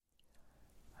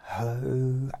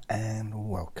Hello and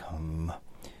welcome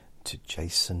to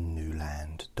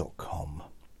jasonnewland.com.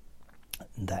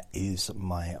 That is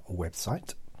my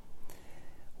website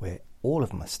where all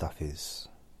of my stuff is,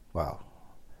 well,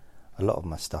 a lot of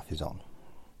my stuff is on.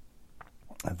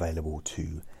 Available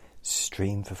to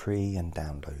stream for free and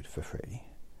download for free.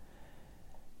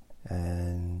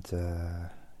 And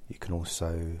you can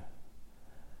also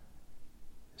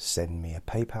send me a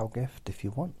PayPal gift if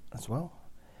you want as well.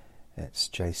 It's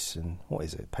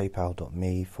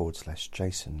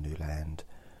paypal.me/Jason Newland,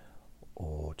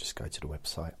 or just go to the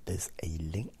website. There's a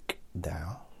link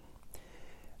there.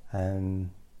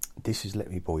 This is Let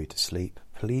Me Bore You to Sleep.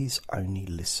 Please only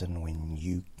listen when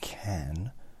you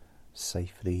can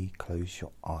safely close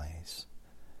your eyes.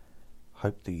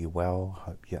 Hope that you're well,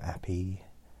 hope you're happy,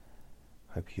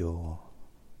 hope you're,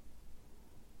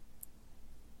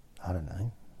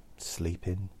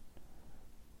 sleeping,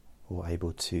 or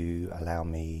able to allow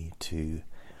me to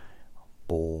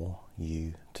bore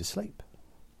you to sleep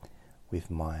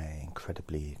with my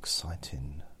incredibly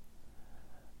exciting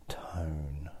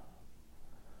tone.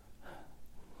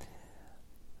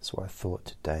 So what I thought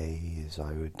today is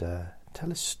I would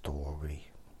tell a story.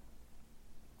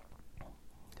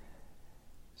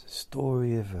 It's a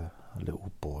story of a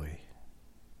little boy,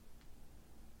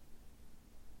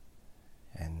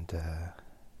 and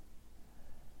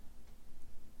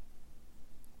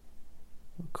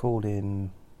we'll call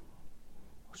him,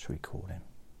 what should we call him?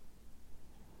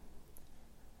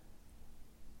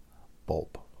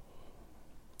 Bob.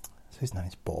 So his name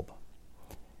is Bob.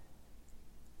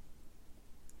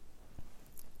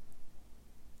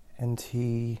 And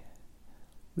he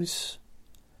was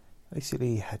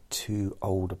basically had two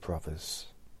older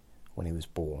brothers when he was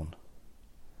born.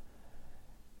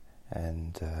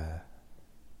 And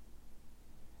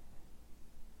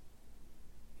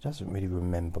he doesn't really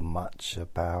remember much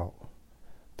about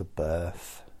the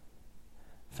birth,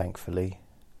 thankfully.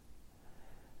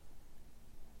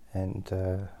 And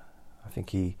I think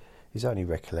his only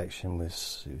recollection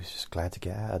was he was just glad to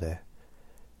get out of there.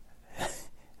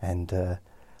 And then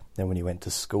when he went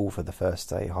to school for the first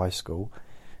day, high school,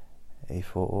 he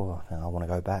thought, I want to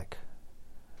go back.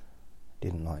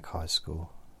 Didn't like high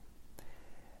school.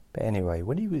 But anyway,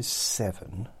 when he was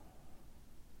 7,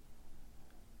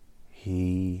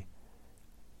 he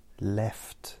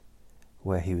left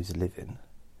where he was living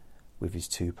with his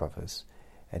two brothers,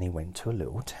 and he went to a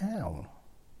little town.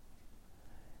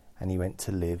 And he went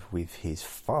to live with his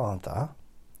father,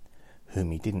 whom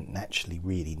he didn't actually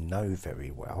really know very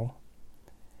well,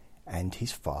 and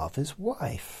his father's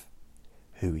wife,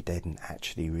 who he didn't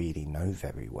actually really know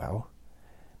very well,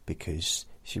 because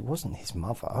she wasn't his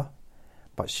mother,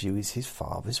 but she was his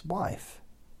father's wife.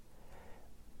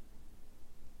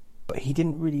 But he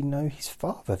didn't really know his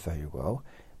father very well,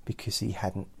 because he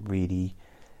hadn't really,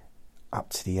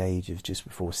 up to the age of just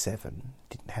before 7,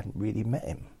 hadn't really met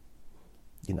him,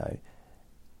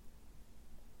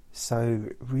 So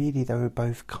really they were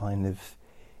both kind of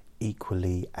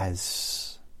equally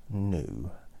as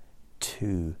new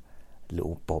to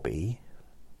little Bobby.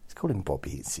 Let's call him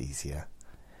Bobby, it's easier.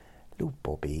 Little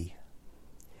Bobby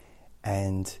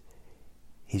and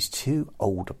his two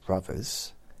older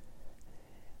brothers.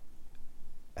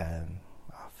 I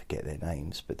forget their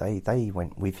names, but they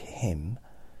went with him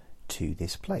to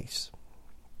this place.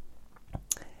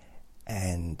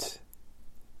 And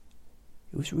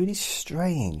it was really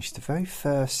strange. The very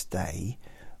first day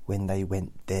when they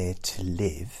went there to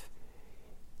live,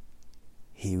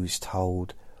 he was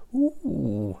told,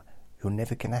 "Ooh, you're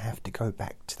never going to have to go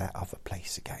back to that other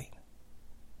place again."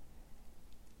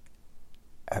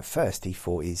 At first he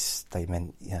thought they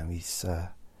meant, his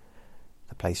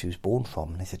the place he was born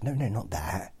from. And they said, no, not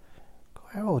that.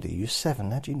 How old are you? You're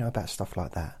 7. How do you know about stuff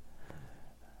like that?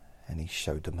 And he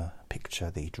showed them a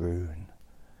picture that he drew, and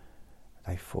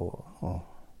they thought, oh,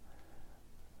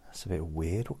 that's a bit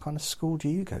weird. What kind of school do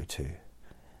you go to?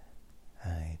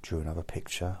 He drew another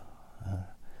picture,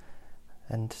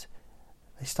 and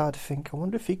they started to think, I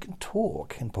wonder if he can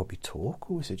talk. Can Bobby talk,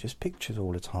 or is it just pictures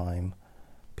all the time?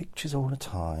 Pictures all the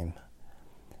time.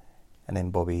 And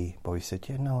then Bobby said,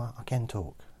 yeah, no, I can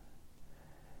talk.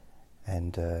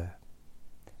 And the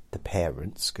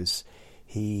parents, because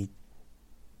he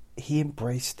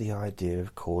embraced the idea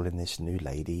of calling this new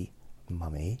lady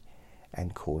Mummy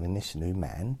and calling this new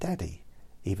man Daddy,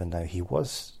 even though he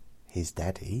was his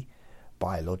daddy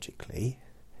biologically.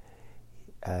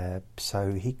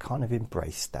 So he kind of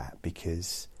embraced that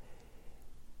because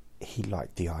he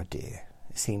liked the idea.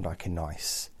 It seemed like a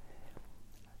nice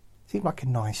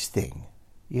thing,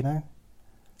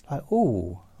 Like,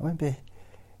 oh, I remember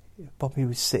Bobby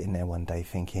was sitting there one day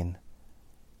thinking,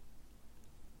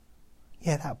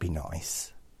 yeah, that'd be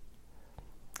nice.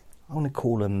 I want to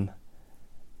call them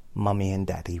Mummy and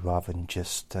Daddy rather than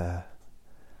just the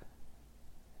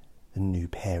new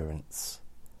parents.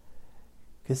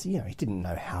 Because, he didn't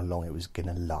know how long it was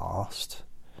going to last.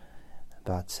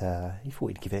 But he thought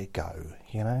he'd give it a go,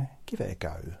 give it a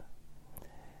go.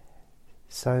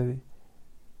 So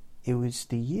it was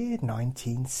the year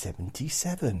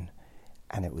 1977,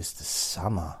 and it was the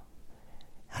summer.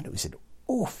 And it was an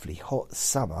awfully hot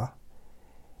summer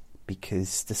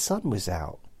because the sun was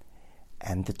out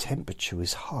and the temperature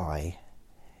was high,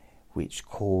 which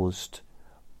caused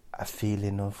a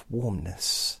feeling of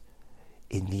warmness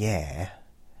in the air,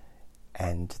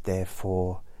 and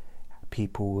therefore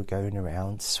people were going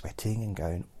around sweating and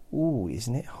going, ooh,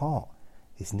 isn't it hot?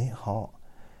 Isn't it hot?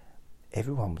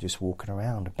 Everyone was just walking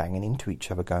around and banging into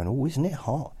each other going, oh, isn't it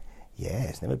hot? Yeah,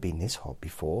 it's never been this hot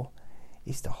before.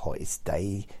 It's the hottest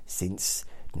day since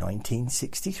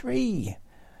 1963.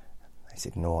 I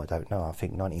said, no, I don't know. I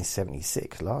think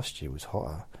 1976, last year, was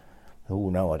hotter. Oh,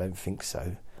 no, I don't think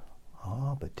so.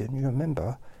 Ah, but don't you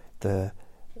remember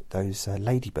those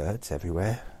ladybirds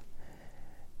everywhere?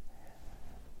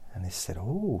 And they said,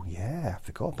 oh, yeah, I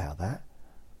forgot about that.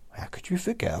 How could you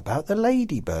forget about the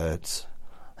ladybirds?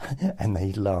 And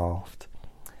they laughed.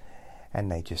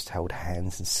 And they just held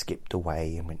hands and skipped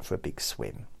away and went for a big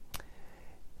swim.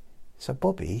 So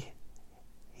Bobby,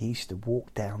 he used to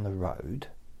walk down the road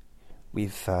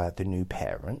with the new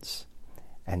parents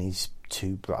and his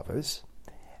two brothers,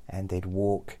 and they'd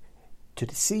walk to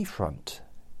the seafront.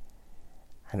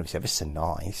 And it was ever so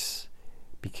nice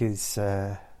because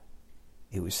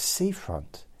it was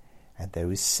seafront and there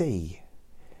was sea.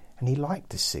 And he liked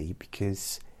the sea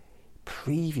because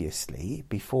previously,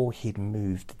 before he'd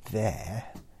moved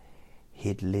there,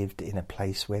 he'd lived in a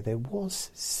place where there was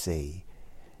sea,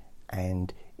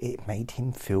 and it made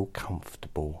him feel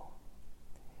comfortable.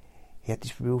 He had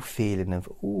this real feeling of,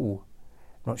 ooh,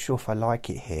 I'm not sure if I like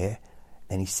it here.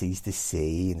 Then he sees the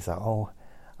sea and he's like, oh,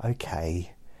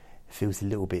 okay, it feels a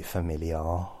little bit familiar.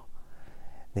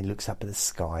 Then he looks up at the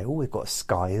sky. Oh, we've got a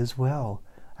sky as well.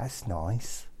 That's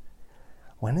nice.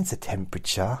 When is the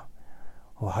temperature?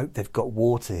 Oh, I hope they've got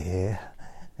water here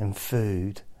and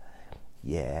food.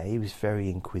 Yeah, he was very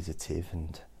inquisitive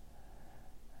and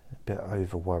a bit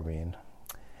over worrying.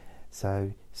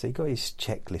 So he got his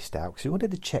checklist out because he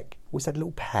wanted to check. Was that a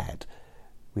little pad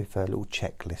with a little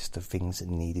checklist of things that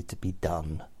needed to be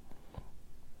done?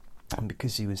 And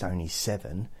because he was only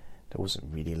 7, there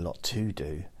wasn't really a lot to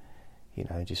do.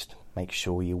 Just make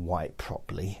sure you wipe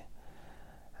properly,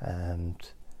 and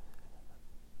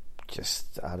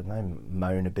just, I don't know,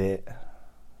 moan a bit,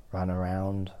 run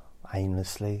around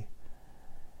aimlessly,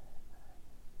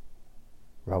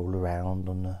 roll around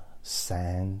on the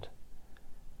sand,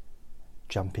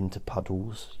 jump into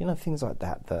puddles, things like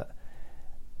that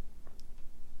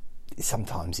it's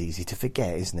sometimes easy to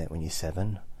forget, isn't it, when you're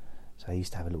 7? So I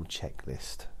used to have a little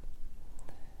checklist.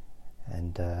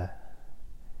 And it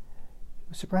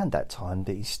was around that time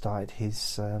that he started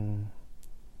his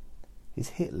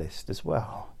hit list as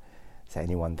well. So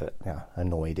anyone that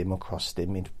annoyed him or crossed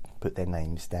him, he'd put their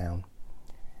names down.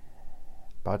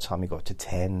 By the time he got to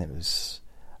 10, it was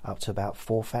up to about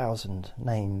 4,000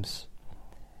 names.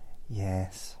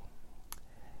 Yes.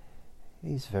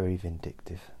 He's very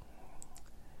vindictive.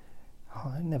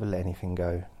 I never let anything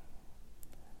go.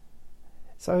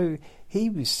 So he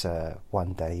was,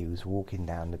 one day he was walking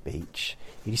down the beach.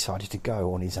 He decided to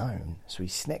go on his own. So he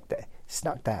snuck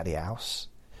out of the house,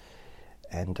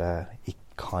 and he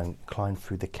climbed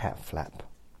through the cat flap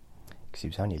because he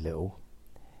was only little,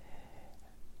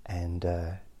 and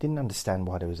didn't understand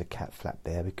why there was a cat flap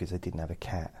there because they didn't have a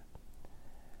cat.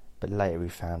 But later we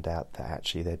found out that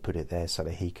actually they'd put it there so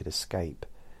that he could escape,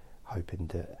 hoping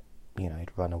that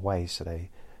he'd run away so they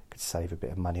could save a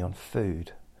bit of money on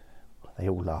food. They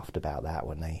all laughed about that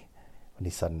when he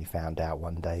suddenly found out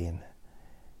one day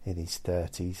in his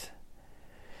 30s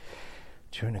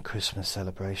during a Christmas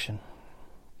celebration.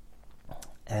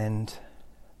 And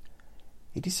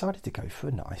he decided to go for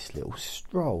a nice little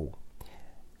stroll.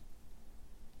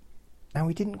 Now,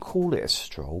 he didn't call it a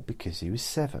stroll because he was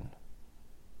 7.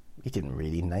 He didn't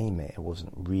really name it. It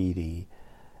wasn't really...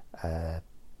 it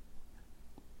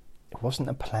wasn't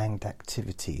a planned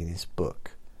activity in his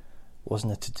book. It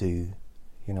wasn't a to-do...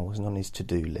 wasn't on his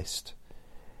to-do list.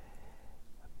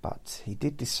 But he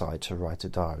did decide to write a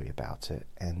diary about it,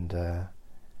 and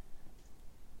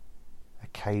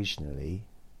occasionally,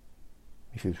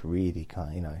 if it was really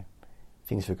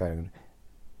things were going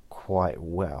quite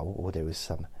well, or there was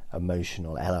some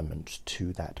emotional element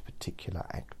to that particular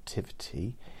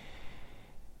activity,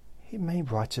 he may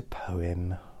write a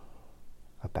poem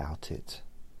about it.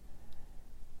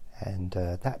 And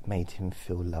that made him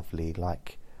feel lovely,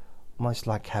 like almost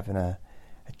like having a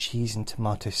cheese and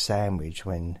tomato sandwich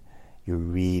when you're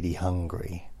really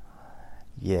hungry.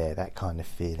 Yeah, that kind of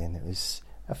feeling. It was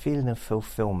a feeling of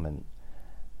fulfillment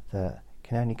that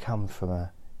can only come from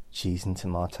a cheese and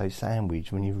tomato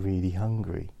sandwich when you're really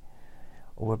hungry,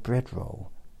 or a bread roll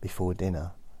before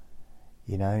dinner,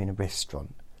 you know, in a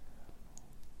restaurant.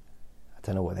 I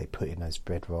don't know what they put in those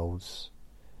bread rolls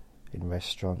in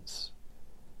restaurants,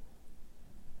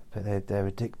 but they're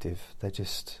addictive.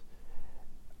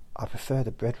 I prefer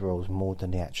the bread rolls more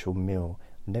than the actual meal.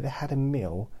 I've never had a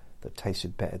meal that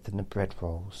tasted better than the bread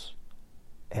rolls,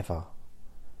 ever.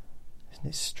 Isn't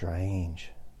it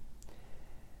strange?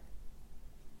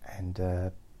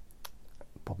 And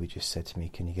Bobby just said to me,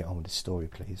 "Can you get on with the story,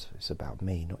 please? It's about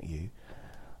me, not you."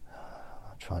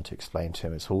 I'm trying to explain to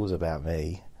him it's always about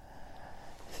me.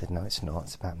 He said, "No, it's not.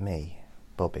 It's about me.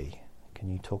 Bobby, can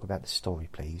you talk about the story,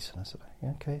 please?" And I said,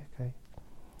 okay.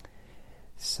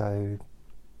 So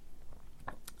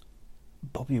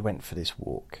Bobby went for this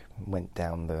walk, went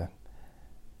down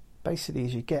basically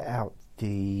as you get out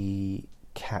the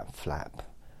cat flap,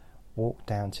 walked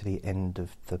down to the end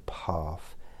of the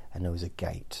path, and there was a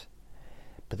gate.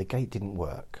 But the gate didn't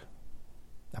work.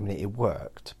 I mean, it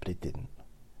worked, but it didn't.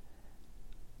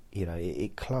 You know,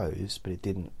 it closed, but it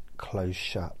didn't close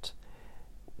shut.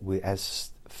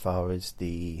 As far as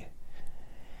the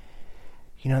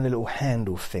little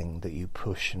handle thing that you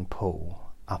push and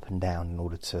pull up and down in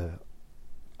order to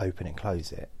open and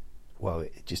close it. Well,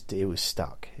 it was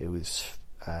stuck. It was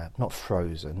not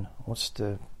frozen. What's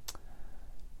the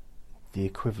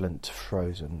equivalent to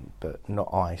frozen, but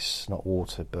not ice, not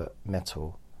water, but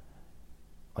metal?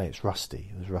 Oh, it's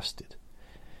rusty. It was rusted.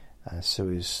 So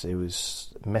it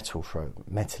was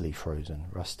metally frozen,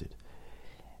 rusted.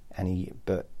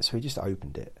 So he just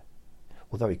opened it.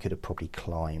 Although he could have probably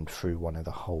climbed through one of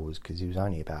the holes because he was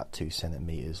only about 2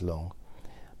 centimetres long.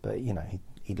 But he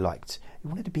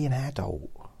wanted to be an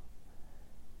adult.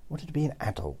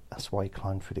 That's why he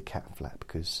climbed through the cat flap,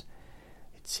 because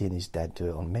he'd seen his dad do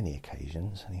it on many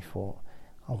occasions, and he thought,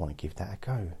 I want to give that a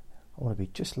go. I want to be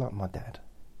just like my dad.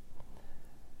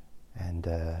 And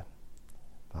I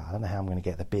don't know how I'm going to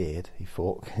get the beard, he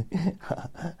thought,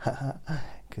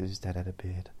 because his dad had a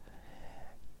beard.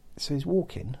 So he's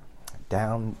walking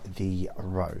down the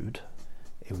road.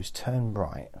 It was turned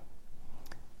right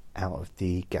out of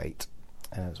the gate,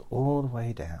 and it was all the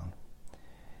way down.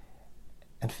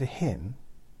 And for him,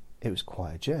 it was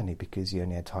quite a journey because he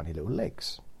only had tiny little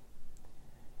legs.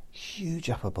 Huge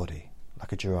upper body,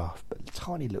 like a giraffe, but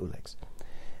tiny little legs.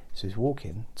 So he's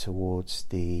walking towards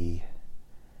the...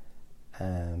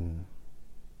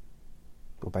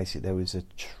 basically there was a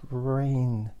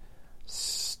train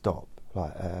stop,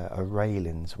 like a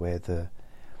railings where the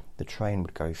train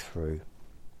would go through,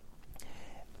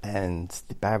 and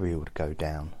the barrier would go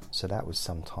down. So that would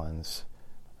sometimes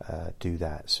do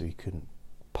that, so you couldn't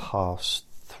pass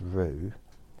through.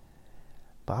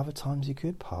 But other times you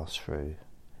could pass through,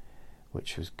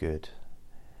 which was good.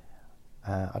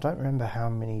 I don't remember how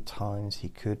many times he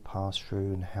could pass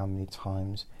through and how many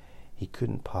times he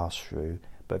couldn't pass through,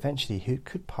 but eventually he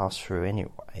could pass through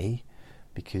anyway,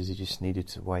 because he just needed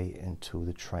to wait until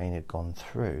the train had gone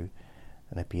through,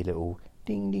 and there'd be a little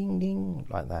ding ding ding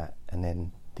like that, and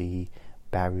then the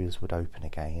barriers would open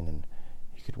again and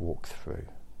you could walk through,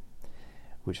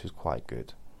 which was quite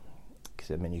good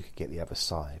because it meant you could get the other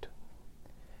side.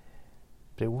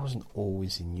 But it wasn't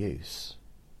always in use.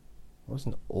 It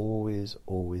wasn't always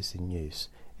in use.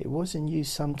 It was in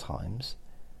use sometimes,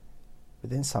 but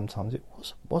then sometimes it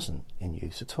wasn't in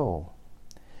use at all.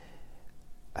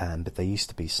 But there used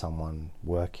to be someone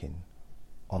working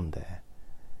on there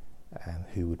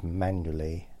who would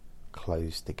manually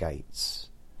close the gates.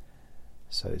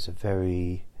 So it's a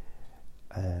very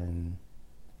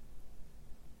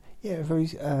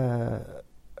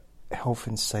health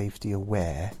and safety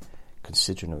aware,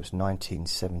 considering it was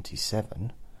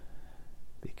 1977,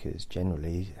 because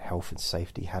generally health and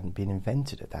safety hadn't been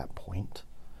invented at that point.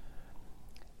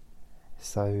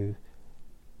 So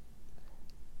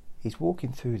he's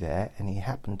walking through there, and he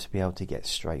happened to be able to get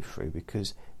straight through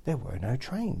because there were no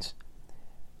trains.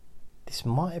 This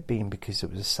might have been because it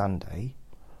was a Sunday,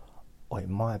 or it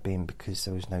might have been because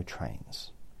there was no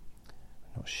trains.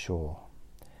 I'm not sure.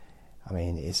 I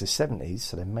mean, it's the 70s,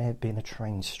 so there may have been a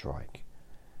train strike.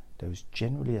 There was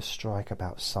generally a strike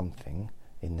about something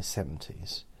in the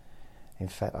 70s. In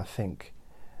fact, I think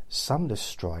some of the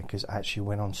strikers actually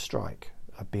went on strike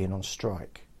being on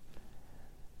strike.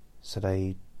 So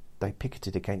they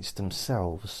picketed against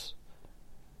themselves,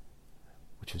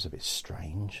 which was a bit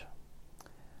strange.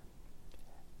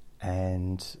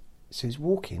 And so he's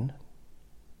walking,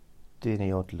 doing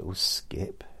the odd little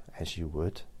skip, as you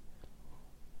would.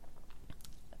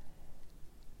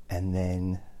 And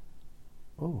then,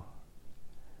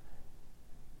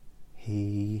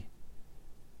 he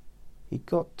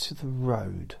got to the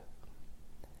road,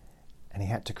 and he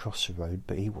had to cross the road,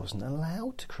 but he wasn't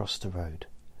allowed to cross the road.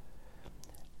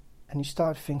 And he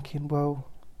started thinking, well,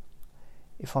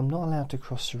 if I'm not allowed to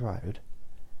cross the road,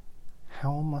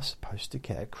 how am I supposed to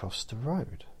get across the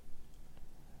road?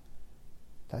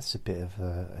 That's a bit of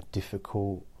a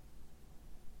difficult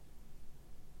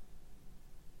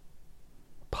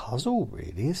puzzle,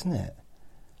 really, isn't it?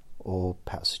 Or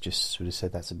perhaps just would have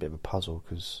said that's a bit of a puzzle,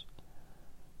 because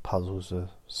puzzles are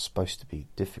supposed to be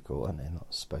difficult and they're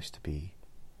not supposed to be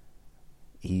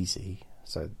easy.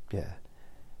 So yeah,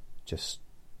 just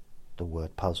the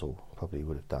word puzzle probably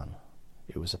would have done.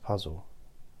 It was a puzzle.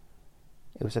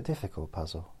 It was a difficult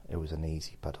puzzle. It was an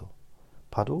easy puddle.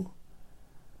 Puddle?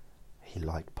 He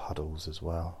liked puddles as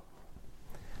well.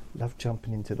 Loved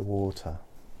jumping into the water.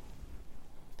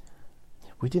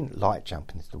 We didn't like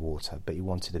jumping into the water, but he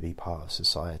wanted to be part of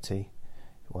society.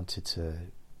 He wanted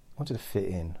to fit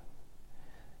in.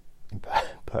 And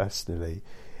personally,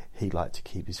 he liked to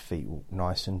keep his feet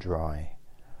nice and dry.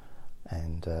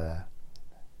 And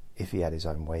if he had his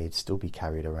own way, he'd still be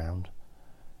carried around,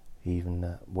 even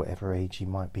at whatever age he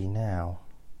might be now.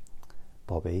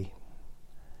 Bobby,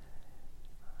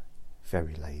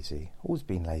 very lazy, always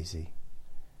been lazy.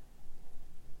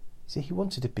 See,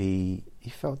 he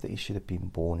felt that he should have been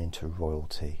born into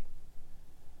royalty.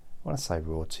 When I say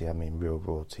royalty, I mean real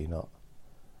royalty, not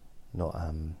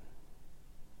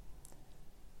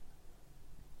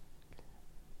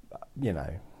you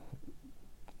know,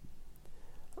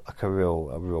 like a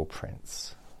real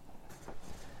prince,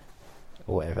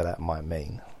 or whatever that might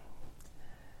mean.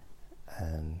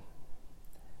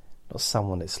 Not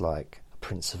someone that's like a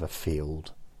prince of a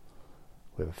field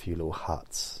with a few little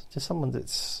huts. Just someone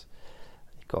that's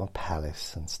got a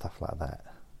palace and stuff like that.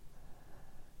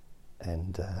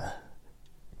 And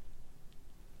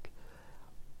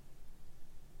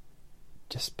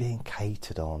just being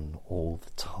catered on all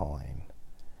the time,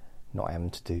 not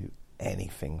having to do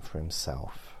anything for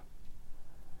himself.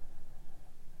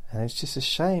 And it's just a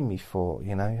shame, he thought,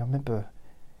 I remember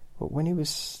when he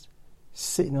was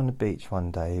sitting on the beach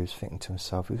one day, he was thinking to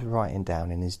himself, he was writing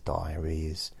down in his diary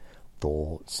his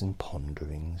thoughts and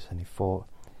ponderings, and he thought,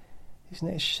 isn't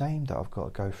it a shame that I've got to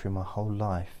go through my whole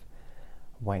life,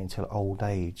 wait until old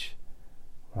age,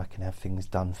 where I can have things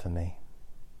done for me?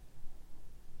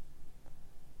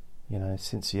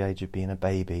 Since the age of being a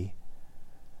baby,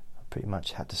 I pretty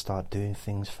much had to start doing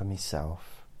things for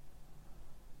myself.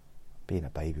 Being a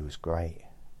baby was great.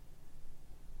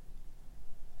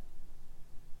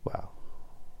 Well,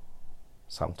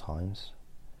 sometimes.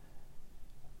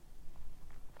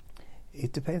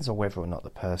 It depends on whether or not the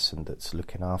person that's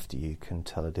looking after you can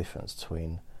tell the difference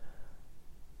between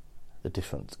the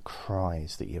different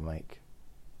cries that you make.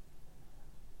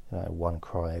 One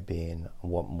cry being, I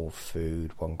want more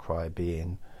food. One cry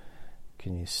being,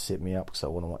 can you sit me up because I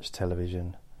want to watch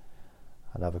television?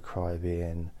 Another cry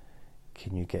being,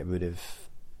 can you get rid of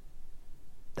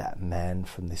that man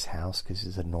from this house because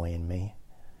he's annoying me?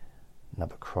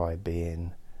 Another cry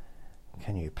being,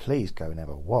 can you please go and have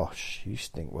a wash? You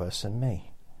stink worse than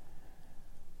me.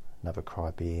 Another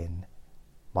cry being,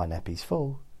 my nappy's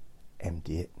full,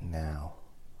 empty it now.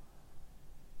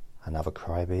 Another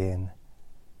cry being,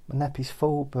 my nappy's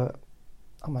full, but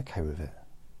I'm okay with it.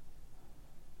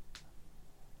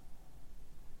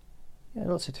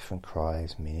 Lots of different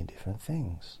cries meaning different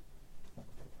things.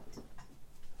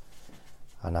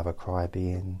 Another cry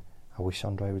being, I wish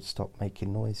Andre would stop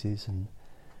making noises and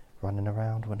running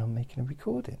around when I'm making a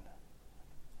recording.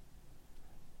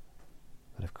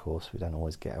 But of course we don't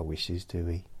always get our wishes, do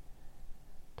we?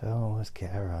 Don't always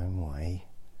get our own way.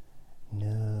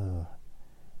 No,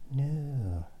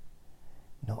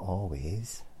 not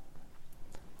always.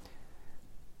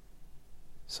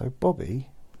 So Bobby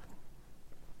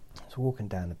was walking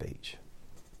down the beach.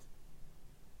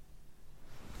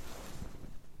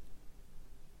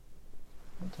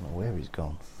 I don't know where he's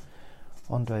gone.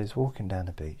 Andre's walking down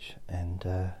the beach, and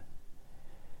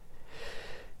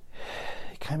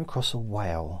he came across a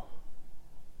whale.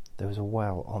 There was a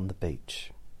whale on the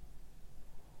beach,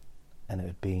 and it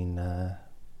had been, I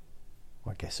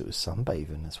guess it was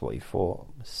sunbathing. That's what he thought,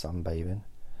 sunbathing.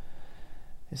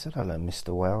 He said, hello,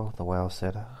 Mr. Whale. The whale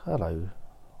said, hello.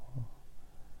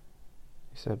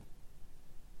 He said,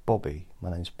 Bobby,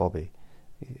 my name's Bobby.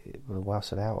 The whale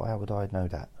said, how would I know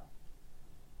that?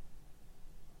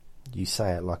 You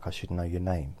say it like I should know your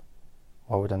name.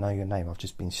 Why would I know your name? I've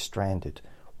just been stranded,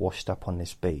 washed up on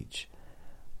this beach.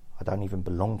 I don't even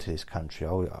belong to this country.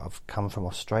 I've come from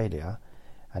Australia,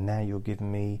 and now you're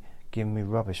giving me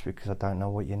rubbish because I don't know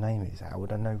what your name is. How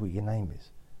would I know what your name is?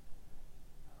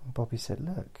 And Bobby said,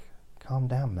 look, calm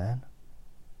down, man.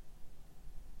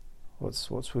 What's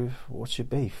your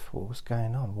beef? What's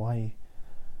going on? Why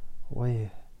are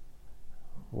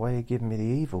you giving me the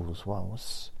evils? Why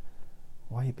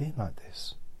are you being like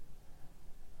this?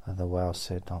 And the whale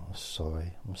said, oh, I'm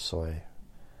sorry.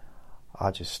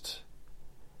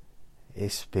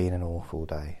 It's been an awful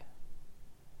day.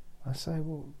 I say,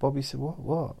 well, Bobby said, what?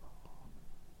 Well,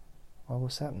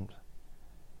 what's happened?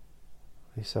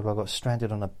 He said, well, I got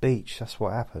stranded on a beach, that's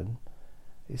what happened.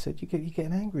 He said, you're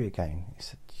getting angry again? He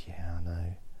said, yeah, I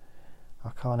know.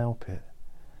 I can't help it.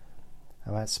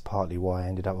 And that's partly why I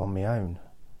ended up on my own.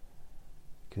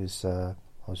 Because I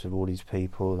was with all these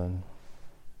people and,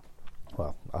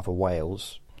 well, other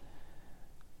whales.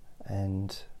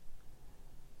 And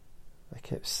they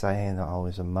kept saying that I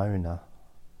was a moaner.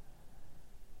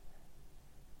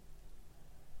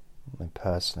 I mean,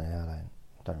 personally, I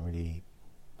don't really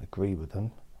agree with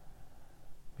them,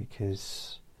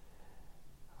 because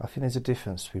I think there's a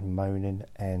difference between moaning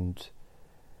and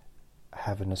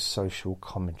having a social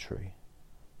commentary.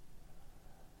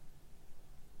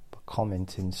 But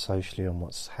commenting socially on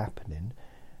what's happening,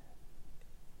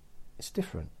 it's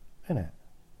different, isn't it?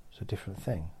 It's a different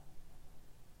thing.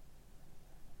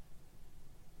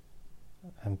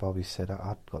 And Bobby said,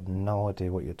 I've got no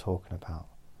idea what you're talking about.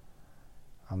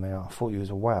 I mean, I thought you was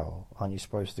a whale. Aren't you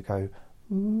supposed to go,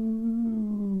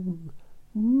 ooh,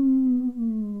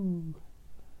 ooh?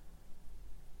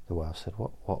 The whale said,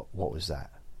 what was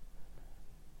that?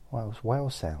 Well, it was whale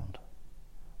sound.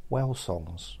 Whale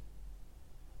songs.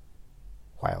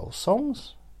 Whale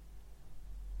songs?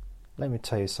 Let me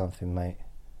tell you something, mate.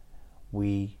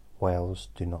 We whales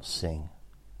do not sing.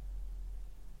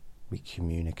 We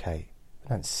communicate. We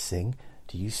don't sing.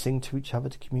 Do you sing to each other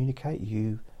to communicate,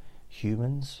 you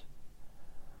humans?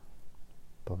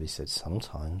 Bobby said,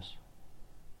 sometimes.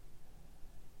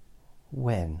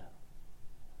 When?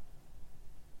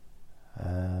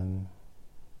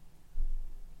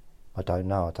 I don't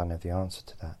know. I don't have the answer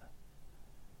to that.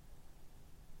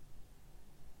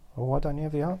 Well, why don't you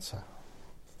have the answer?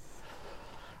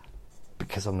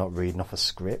 Because I'm not reading off a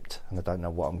script and I don't know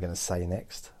what I'm going to say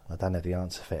next. I don't have the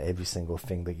answer for every single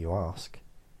thing that you ask.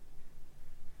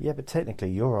 Yeah, but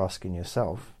technically you're asking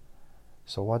yourself,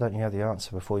 so why don't you have the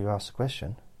answer before you ask the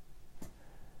question?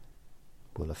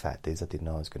 Well, the fact is I didn't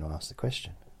know I was going to ask the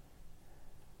question.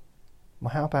 Well,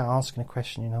 how about asking a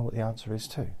question you know what the answer is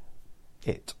to?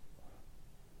 It.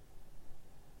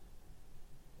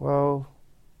 Well,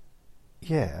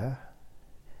 yeah,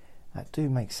 that do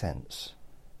make sense.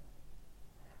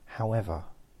 However,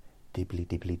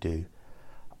 dibbly do,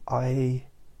 I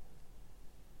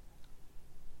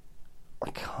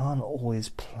can't always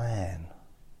plan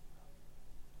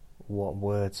what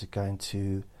words are going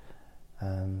to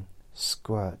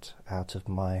squirt out of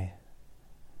my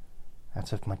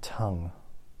tongue.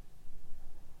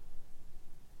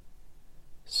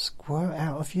 Squirt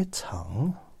out of your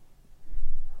tongue?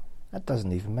 That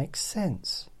doesn't even make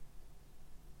sense.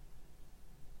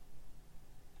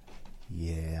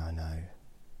 Yeah,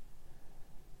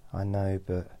 I know,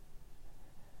 but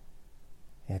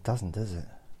yeah, it doesn't, does it?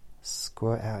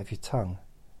 Squirt out of your tongue.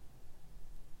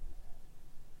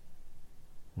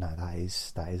 No, that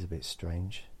is a bit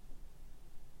strange.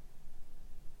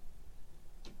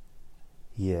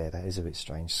 Yeah, that is a bit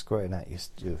strange. Squirting out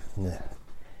your... Nah.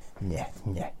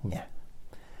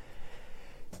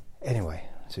 Anyway,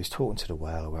 so he's talking to the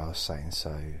whale where I was saying,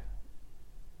 so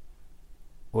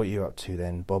what are you up to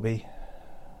then, Bobby?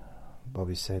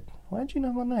 Bobby said, why do you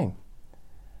know my name?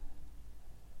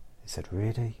 He said,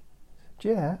 really? I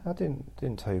said, yeah, I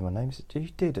didn't tell you my name. He said, you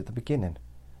did at the beginning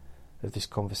of this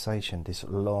conversation, this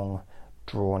long,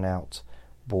 drawn out,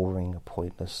 boring,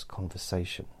 pointless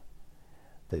conversation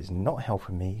that is not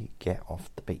helping me get off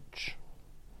the beach.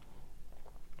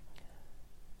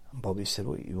 And Bobby said,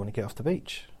 well, you want to get off the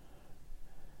beach?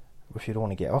 Well, if you don't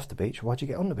want to get off the beach, why'd you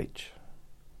get on the beach?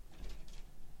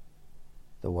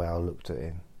 The whale looked at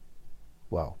him.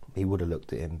 Well, he would have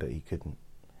looked at him, but he couldn't.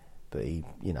 But he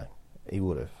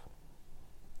would have.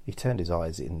 He turned his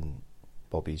eyes in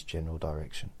Bobby's general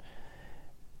direction.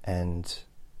 And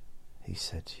he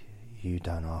said, you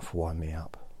don't half wind me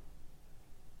up.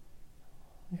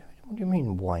 What do you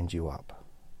mean, wind you up?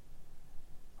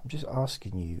 I'm just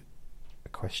asking you a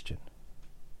question.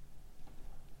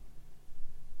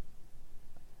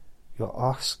 You're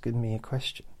asking me a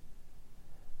question.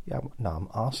 Yeah, no, I'm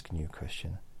asking you a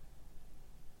question.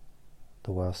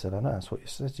 The whale said, I know, that's what you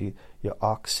said. You're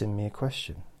asking me a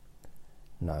question.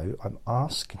 No, I'm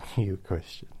asking you a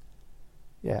question.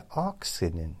 Yeah,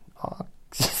 asking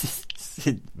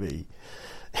me.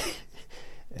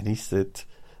 And he said,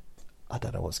 I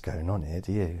don't know what's going on here,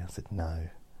 do you? I said, no,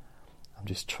 I'm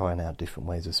just trying out different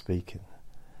ways of speaking.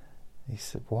 He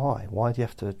said, why? Why do you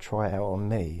have to try it out on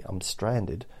me? I'm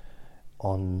stranded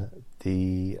on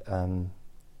the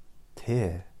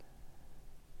here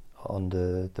on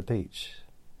the beach.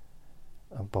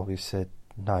 And Bobby said,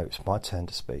 no, it's my turn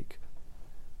to speak.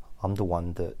 I'm the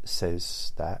one that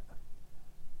says that.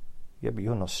 Yeah, but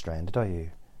you're not stranded, are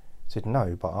you? He said,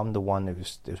 no, but I'm the one it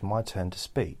was my turn to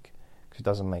speak, because it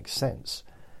doesn't make sense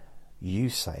you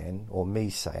saying or me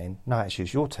saying, no, actually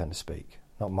it's your turn to speak,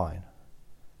 not mine.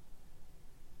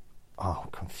 Oh,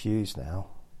 I'm confused now.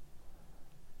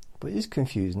 But it is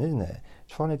confusing, isn't it?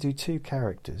 Trying to do two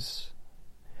characters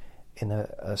in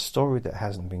a story that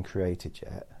hasn't been created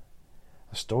yet,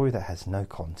 a story that has no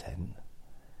content,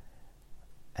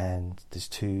 and there's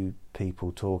two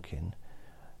people talking,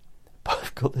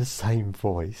 both got the same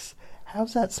voice.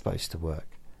 How's that supposed to work?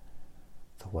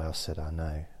 The whale said, I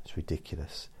know, it's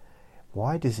ridiculous.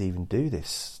 Why does he even do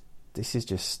this? This is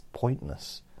just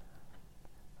pointless.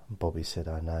 And Bobby said,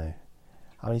 I know.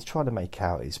 I mean, he's trying to make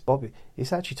out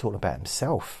he's actually talking about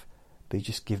himself, but he's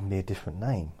just given me a different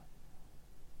name.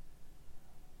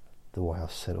 The whale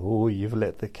said, oh, you've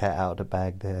let the cat out of the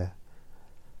bag there.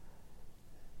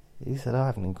 He said, I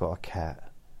haven't got a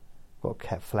cat. I've got a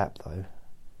cat flap, though.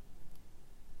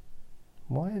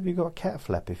 Why have you got a cat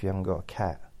flap if you haven't got a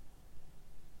cat?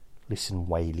 Listen,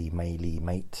 Whaley, Mayley,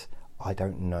 mate, I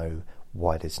don't know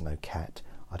why there's no cat.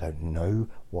 I don't know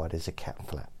why there's a cat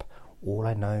flap. All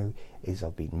I know is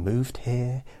I've been moved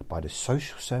here by the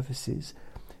social services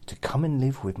to come and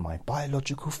live with my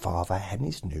biological father and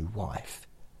his new wife.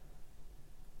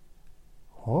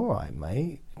 All right,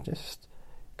 mate, just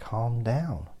calm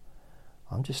down.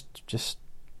 I'm just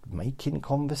making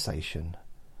conversation.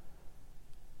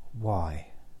 Why?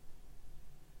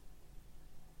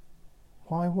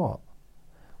 Why what?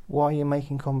 Why are you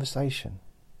making conversation?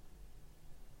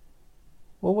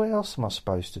 Well, what else am I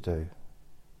supposed to do?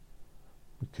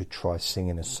 We could try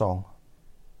singing a song.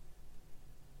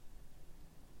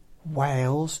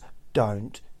 Whales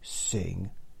don't sing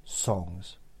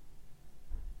songs.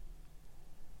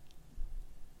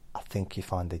 I think you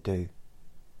find they do.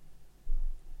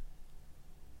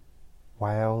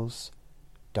 Whales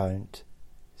don't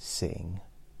sing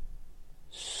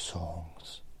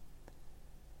songs.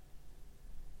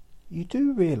 You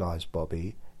do realise,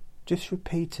 Bobby, just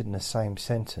repeating the same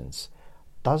sentence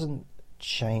doesn't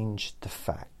change the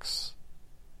facts.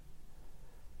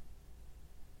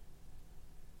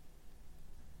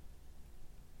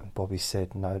 And Bobby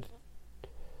said, no.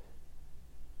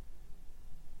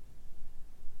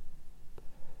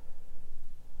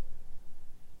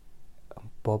 And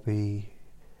Bobby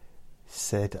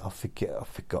said, I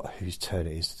forgot whose turn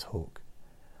it is to talk.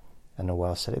 And the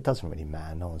whale said, it doesn't really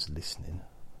matter, no one's listening.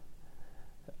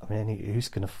 I mean, who's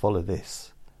going to follow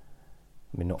this?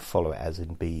 I mean, not follow it as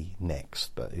in be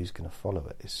next, but who's going to follow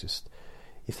it? It's just,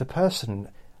 if the person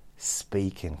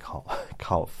speaking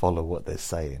can't follow what they're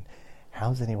saying,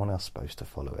 how's anyone else supposed to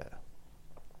follow it?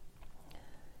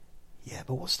 Yeah,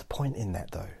 but what's the point in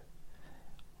that, though?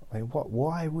 I mean,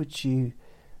 why would you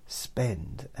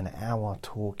spend an hour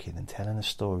talking and telling a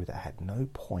story that had no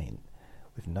point,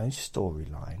 with no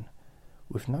storyline,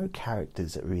 with no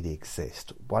characters that really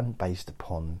exist, one based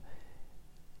upon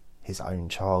his own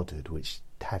childhood, which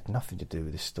had nothing to do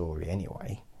with the story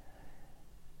anyway?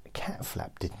 A cat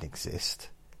flap didn't exist.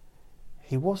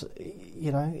 He was,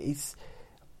 he's...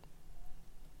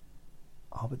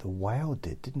 Oh, but the whale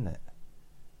didn't it?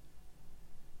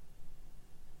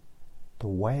 The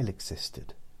whale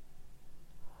existed.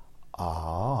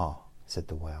 Ah, said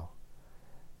the whale.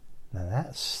 Now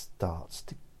that starts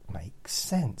to make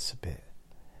sense a bit.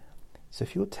 So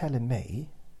if you're telling me,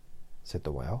 said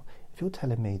the whale, if you're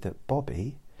telling me that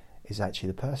Bobby is actually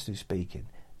the person who's speaking,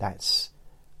 that's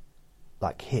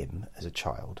like him as a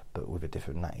child, but with a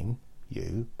different name,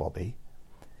 you, Bobby,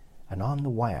 and I'm the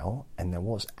whale, and there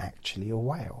was actually a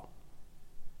whale.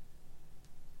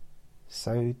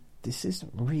 So this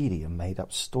isn't really a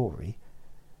made-up story,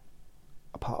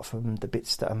 apart from the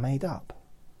bits that are made up.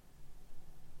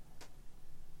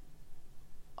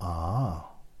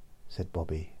 Ah, said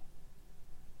Bobby.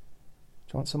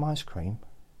 Do you want some ice cream?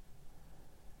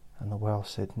 And the whale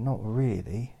said, not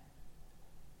really.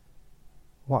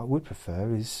 What I would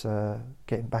prefer is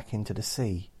getting back into the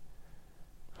sea.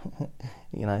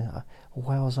 You know,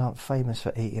 whales aren't famous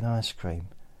for eating ice cream.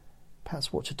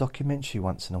 Perhaps watch a documentary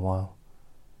once in a while.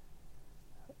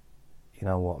 You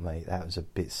know what, mate? That was a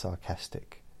bit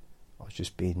sarcastic. I was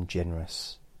just being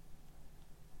generous,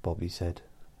 Bobby said.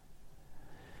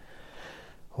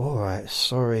 All right,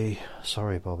 sorry,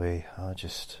 Bobby.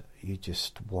 You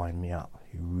just wind me up.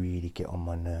 You really get on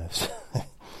my nerves.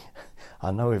 I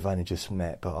know we've only just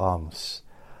met, but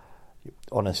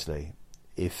honestly,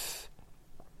 if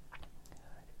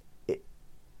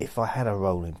I had a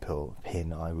rolling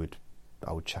pin, I would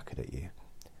chuck it at you.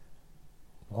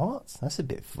 What? That's a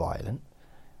bit violent.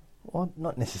 Well,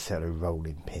 not necessarily a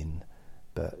rolling pin,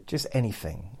 but just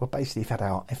anything. Well, basically, if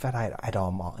I had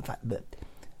arm, what are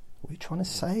you trying to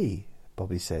say?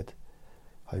 Bobby said,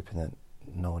 hoping that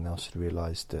no one else had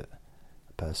realised that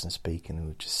the person speaking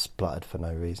who just spluttered for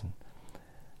no reason.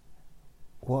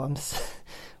 What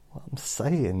I'm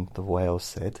saying, the whale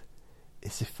said,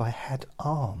 is if I had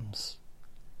arms.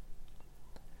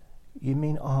 You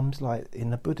mean arms like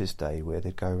in the Buddha's day, where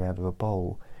they'd go around with a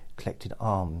bowl collecting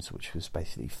alms, which was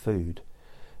basically food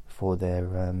for their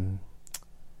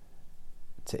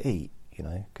to eat, you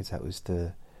know, because that was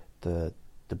the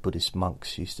Buddhist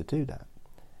monks used to do that.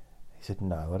 He said,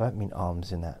 no, I don't mean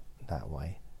arms in that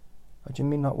way. Oh, do you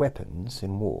mean like weapons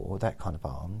in war, that kind of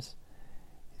arms?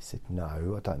 He said,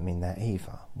 no, I don't mean that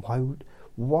either. Why would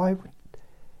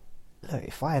look,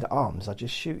 if I had arms, I'd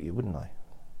just shoot you, wouldn't I?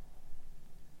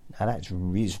 Now that's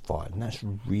violent. That's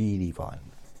really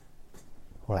violent.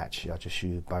 Well, actually, I'd just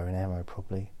shoot a bow and arrow,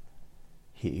 probably.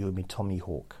 Hit you with me Tommy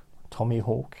Hawk. Tommy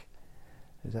Hawk?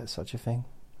 Is that such a thing?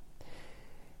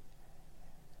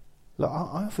 Look,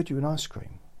 I offered you an ice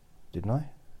cream, didn't I?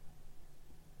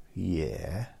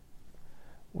 Yeah.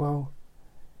 Well,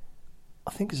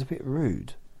 I think it's a bit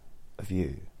rude of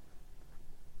you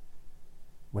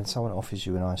when someone offers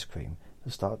you an ice cream to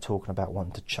start talking about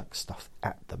wanting to chuck stuff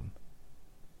at them.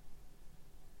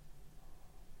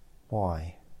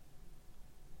 Why?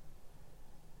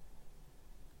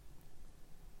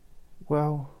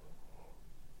 Well,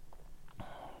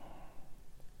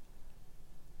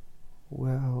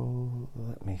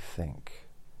 let me think.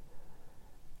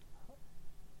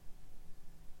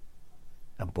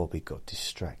 And Bobby got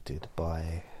distracted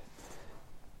by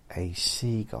a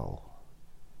seagull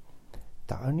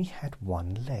that only had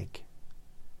one leg.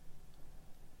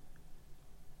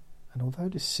 And although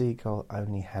the seagull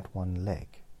only had one leg,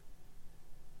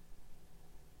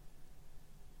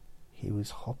 he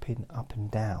was hopping up and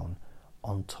down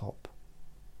on top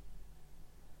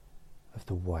of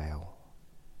the whale.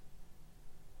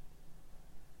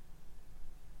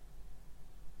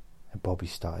 And Bobby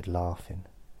started laughing.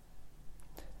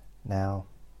 Now,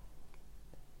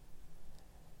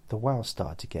 the whale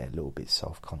started to get a little bit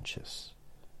self-conscious.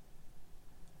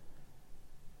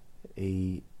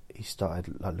 He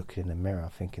started like looking in the mirror,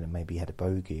 thinking that maybe he had a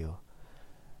bogey, or,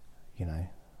 you know, a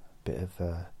bit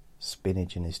of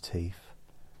spinach in his teeth.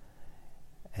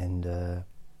 And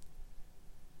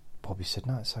Bobby said,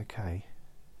 no, it's okay.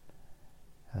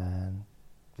 And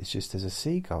it's just there's a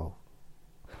seagull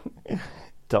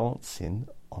dancing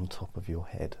on top of your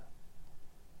head.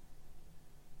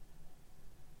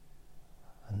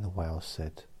 And the whale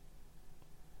said,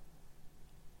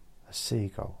 a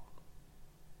seagull?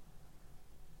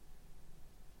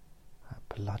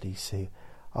 That bloody sea.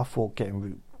 I thought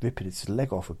ripping its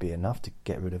leg off would be enough to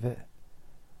get rid of it.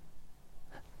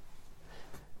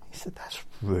 He said, that's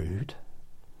rude.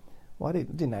 Well, I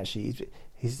didn't actually.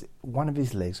 One of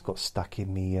his legs got stuck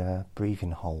in the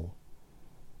breathing hole.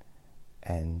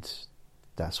 And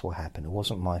that's what happened. It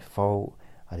wasn't my fault.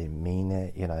 I didn't mean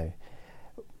it, you know.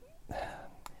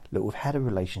 Look, we've had a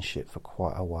relationship for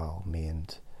quite a while, me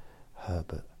and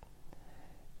Herbert.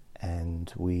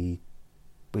 And we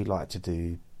like to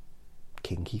do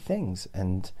kinky things.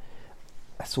 And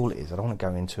that's all it is. I don't want to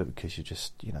go into it because you're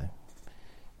just, you know.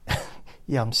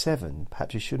 Yeah, I'm 7.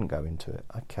 Perhaps you shouldn't go into it.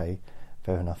 Okay,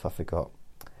 fair enough. I forgot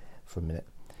for a minute.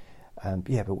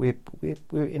 Yeah, but we're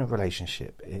in a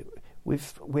relationship.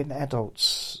 When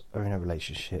adults are in a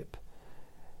relationship,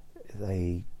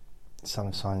 they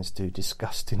sometimes do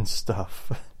disgusting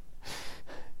stuff.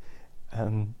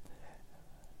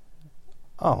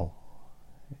 Oh,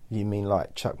 you mean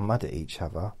like chuck mud at each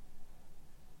other?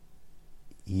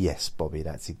 Yes, Bobby,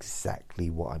 that's exactly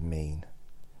what I mean.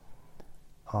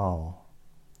 Oh,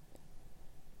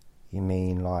 you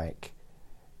mean like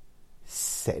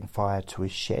setting fire to a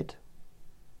shed?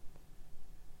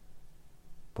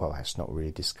 Well, that's not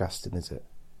really disgusting, is it?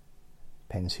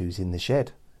 Depends who's in the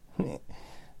shed.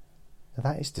 Now,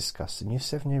 that is disgusting. You're a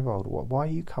 7-year-old. Why are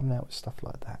you coming out with stuff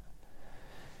like that?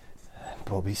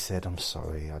 Bobby said, I'm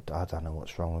sorry, I don't know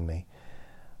what's wrong with me.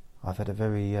 I've had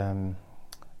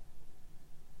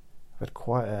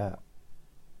quite a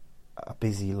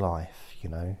busy life, you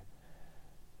know,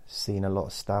 seen a lot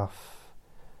of stuff,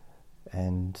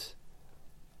 and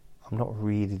I'm not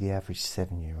really the average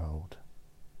 7-year-old.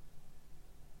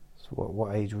 So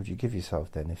what age would you give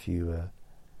yourself then if you were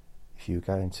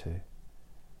going to?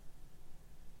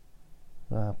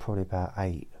 Probably about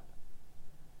 8.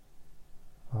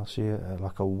 Oh, so you're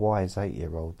like a wise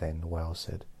 8-year-old then, the whale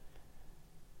said.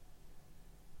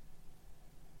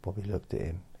 Bobby looked at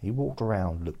him. He walked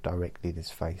around, looked directly at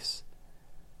his face.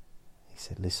 He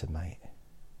said, listen, mate.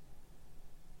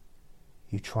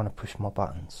 You trying to push my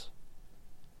buttons?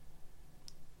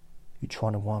 You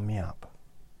trying to wind me up?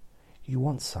 You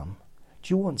want some?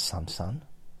 Do you want some, son?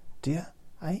 Do you?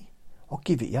 Eh? I'll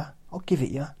give it ya. I'll give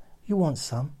it ya. You want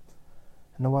some?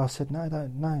 And the whale said, no,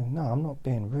 I'm not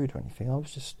being rude or anything. I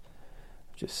was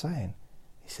just saying.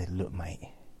 He said, look,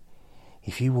 mate,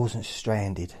 if you wasn't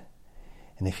stranded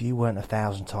and if you weren't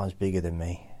 1,000 times bigger than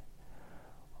me,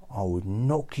 I would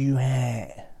knock you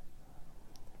out.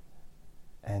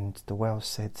 And the whale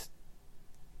said,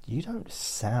 you don't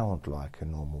sound like a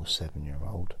normal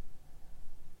 7-year-old.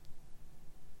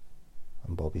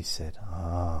 And Bobby said,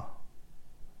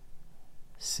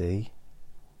 see?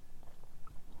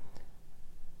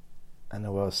 And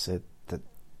the whale said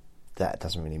that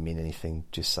doesn't really mean anything,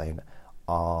 just saying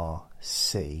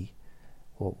see.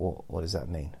 What does that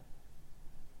mean?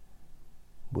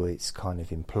 Well, it's kind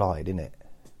of implied, isn't it?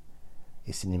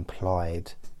 It's an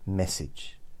implied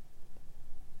message.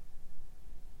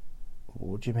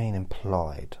 What do you mean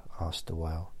implied? Asked the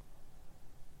whale.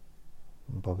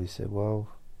 And Bobby said, well,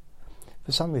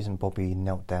 for some reason Bobby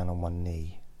knelt down on one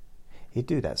knee. He'd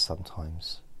do that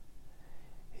sometimes.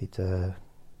 He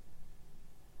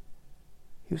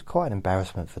was quite an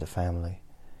embarrassment for the family.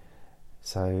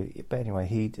 So, but anyway,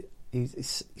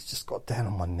 he's just got down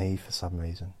on one knee for some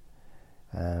reason.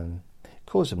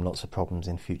 Caused him lots of problems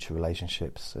in future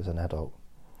relationships as an adult.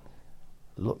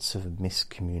 Lots of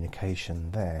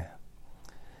miscommunication there.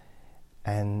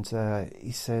 And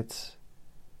he said,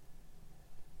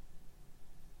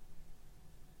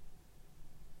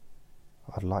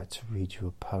 I'd like to read you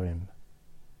a poem.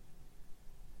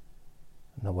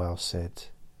 And the whale said,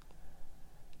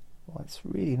 well, it's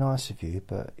really nice of you,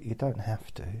 but you don't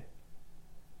have to.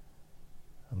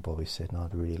 And Bobby said, no,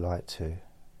 I'd really like to.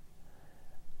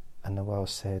 And the whale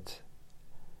said,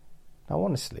 no,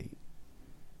 honestly,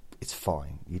 it's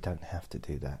fine. You don't have to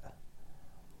do that.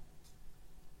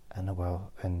 And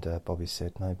Bobby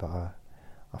said, no, but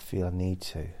I feel I need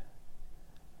to.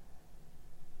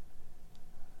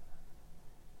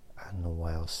 And the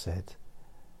whale said,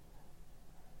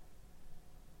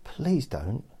 please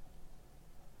don't.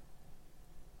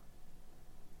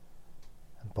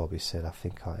 And Bobby said, I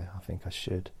think I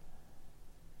should.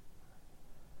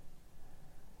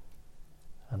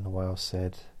 And the whale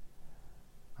said,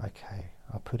 okay,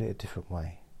 I'll put it a different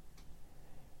way.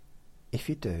 If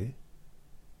you do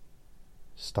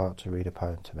start to read a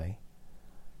poem to me,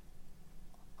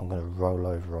 I'm going to roll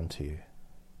over onto you.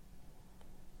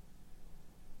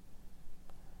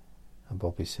 And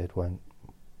Bobby said, won't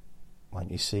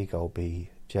your seagull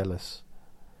be jealous?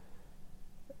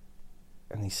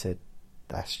 And he said,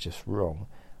 that's just wrong.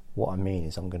 What I mean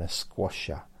is I'm going to squash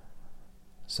you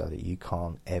so that you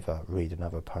can't ever read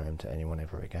another poem to anyone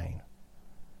ever again.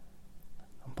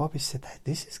 And Bobby said,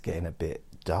 this is getting a bit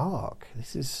dark.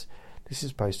 This is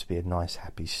supposed to be a nice,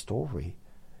 happy story.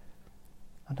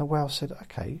 And the whale said,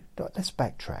 okay, let's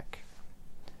backtrack.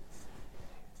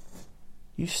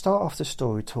 You start off the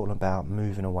story talking about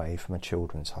moving away from a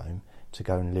children's home to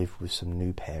go and live with some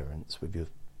new parents, with your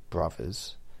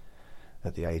brothers,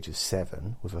 at the age of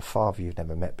 7, with a father you've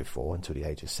never met before until the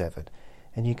age of 7.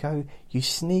 And you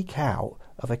sneak out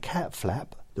of a cat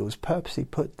flap that was purposely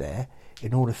put there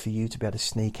in order for you to be able to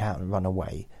sneak out and run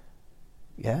away.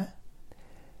 Yeah?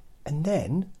 And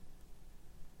then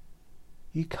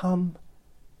you come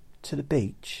to the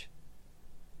beach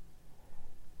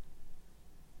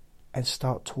and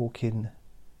start talking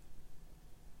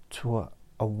to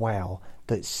a whale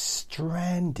that's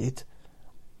stranded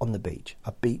on the beach.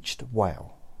 A beached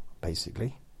whale,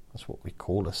 basically. That's what we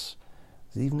call us.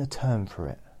 There's even a term for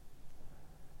it.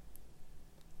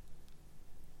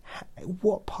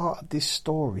 What part of this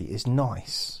story is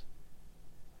nice?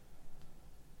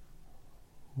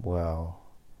 Well,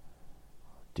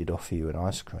 I did offer you an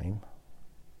ice cream.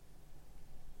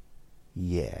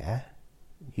 Yeah,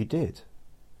 you did.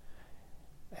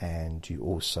 And you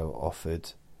also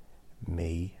offered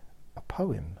me a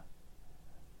poem.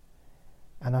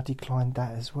 And I declined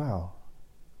that as well.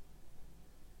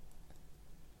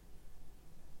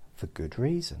 For good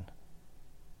reason.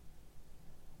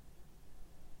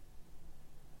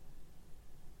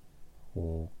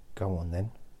 Well, go on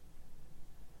then.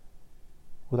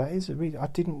 Well, that is a reason. I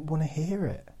didn't want to hear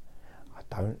it. I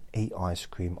don't eat ice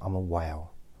cream. I'm a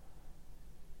whale.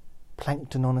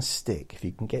 Plankton on a stick. If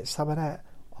you can get some of that,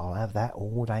 I'll have that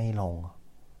all day long.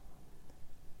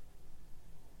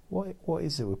 What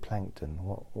is it with plankton?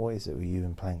 What is it with you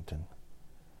and plankton?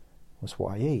 That's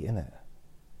what I eat, isn't it?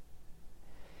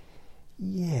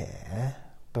 Yeah,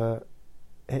 but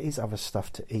it is other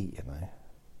stuff to eat, you know.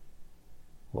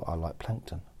 Well, I like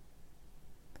plankton.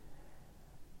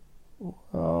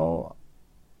 Well,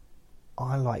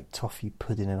 I like toffee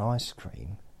pudding and ice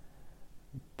cream,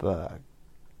 but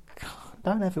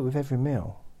don't have it with every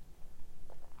meal.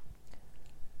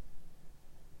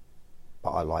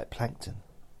 But I like plankton.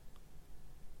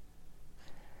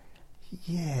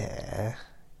 Yeah.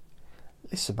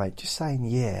 Listen, mate, just saying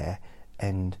yeah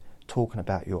and talking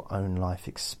about your own life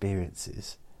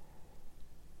experiences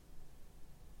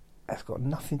has got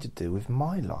nothing to do with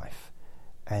my life,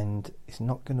 and it's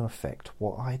not going to affect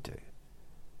what I do.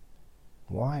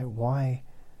 Why?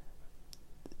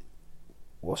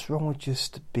 What's wrong with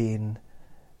just being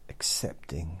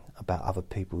accepting about other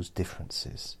people's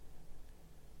differences?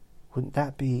 Wouldn't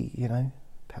that be, you know,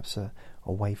 perhaps a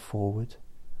way forward?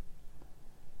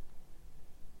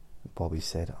 Bobby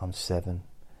said, I'm 7.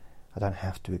 I don't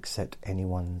have to accept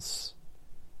anyone's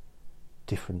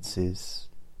differences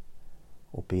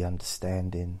or be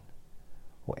understanding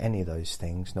or any of those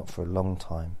things, not for a long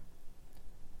time.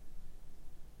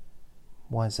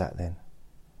 Why is that then?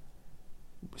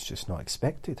 It's just not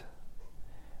expected.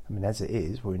 I mean, as it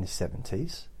is, we're in the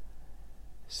 70s,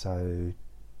 so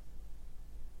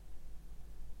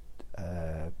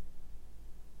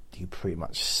you pretty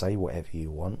much say whatever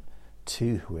you want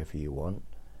to whoever you want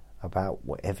about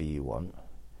whatever you want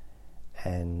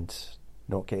and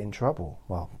not get in trouble.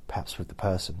 Well, perhaps with the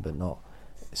person, but not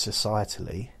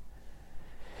societally.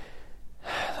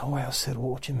 The whale said,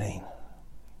 what do you mean?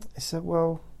 He said,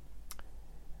 well,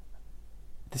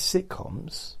 the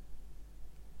sitcoms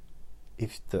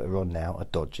that are on now are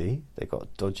dodgy. They've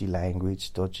got dodgy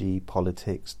language, dodgy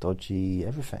politics, dodgy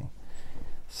everything.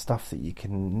 Stuff that you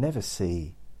can never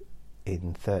see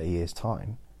in 30 years'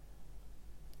 time.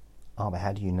 Oh, but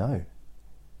how do you know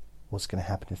what's going to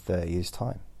happen in 30 years'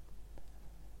 time?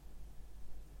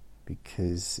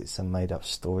 Because it's a made-up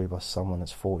story by someone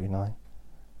that's 49.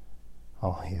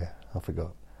 Oh, yeah, I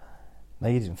forgot. No,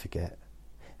 you didn't forget.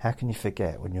 How can you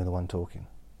forget when you're the one talking?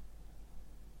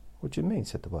 What do you mean,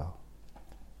 said the whale.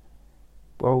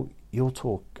 Well,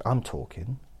 I'm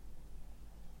talking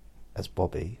as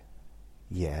Bobby.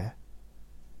 Yeah,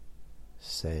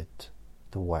 said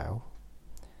the whale.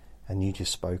 And you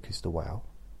just spoke as the whale.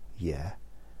 Yeah,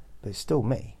 but it's still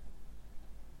me.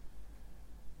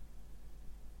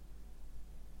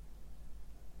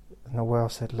 And the whale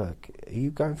said, look, are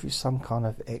you going through some kind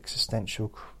of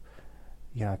existential,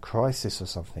 crisis or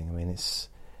something? I mean, this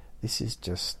is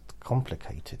just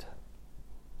complicated.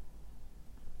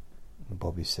 And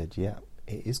Bobby said, yeah,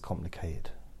 it is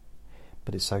complicated,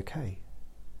 but it's okay.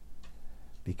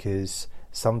 Because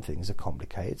some things are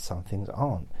complicated, some things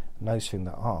aren't. And those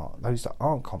that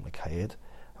aren't complicated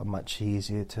are much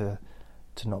easier to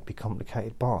not be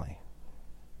complicated by.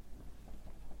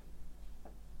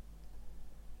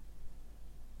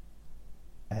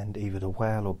 And either the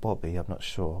whale or Bobby, I'm not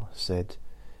sure, said,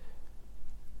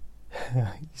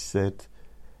 he said,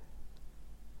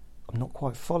 I'm not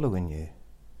quite following you.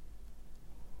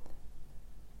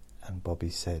 And Bobby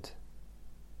said,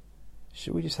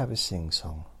 should we just have a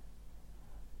sing-song?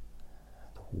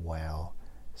 The whale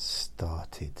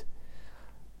started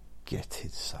getting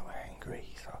so angry.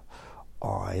 He thought,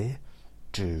 I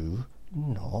do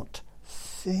not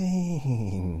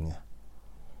sing.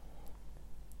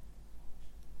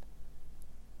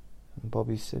 And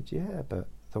Bobby said, yeah, but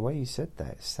the way you said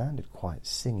that, it sounded quite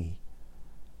singy.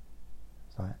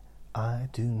 It's like, I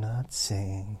do not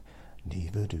sing,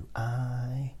 neither do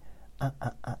I.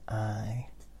 I.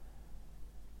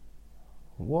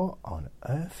 What on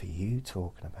earth are you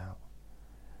talking about?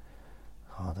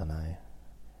 I don't know.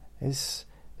 There's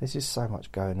just so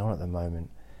much going on at the moment.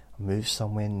 I moved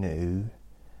somewhere new,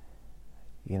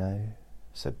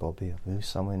 said Bobby. I moved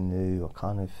somewhere new. I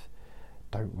kind of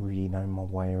don't really know my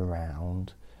way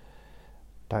around.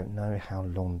 Don't know how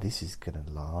long this is going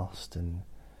to last. And,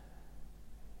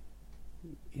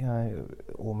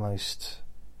 almost,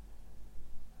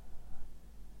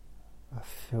 I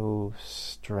feel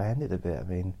stranded a bit. I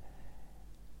mean,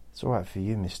 it's alright for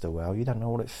you, Mr. Whale. You don't know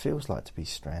what it feels like to be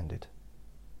stranded.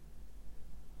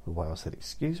 The whale said,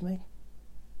 excuse me?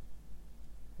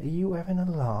 Are you having a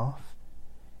laugh?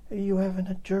 Are you having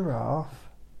a giraffe?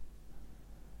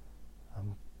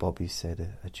 And Bobby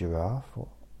said, a giraffe?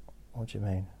 What do you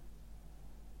mean?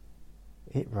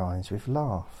 It rhymes with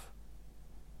laugh.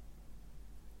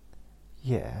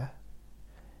 Yeah.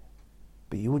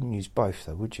 But you wouldn't use both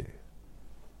though, would you?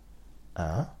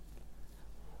 Well,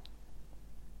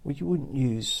 you wouldn't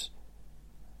use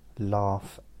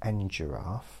laugh and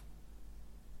giraffe.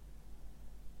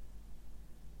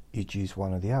 You'd use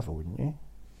one or the other, wouldn't you?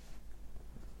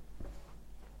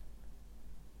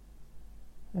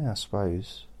 Yeah, I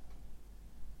suppose.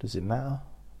 Does it matter?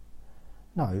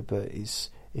 No, but it's,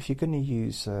 if you're going to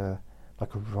use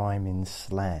like a rhyming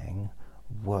slang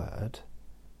word,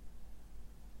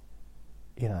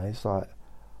 you know, it's like,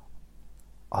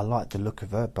 I like the look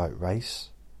of her boat race.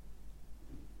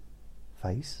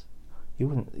 Face? You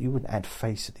wouldn't add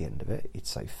face at the end of it. You'd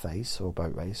say face or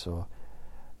boat race or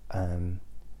I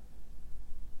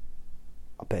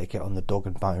better get on the dog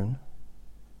and bone.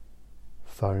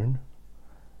 Phone.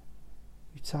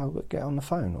 You'd say, I've got to get on the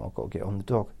phone, or I've got to get on the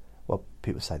dog. Well,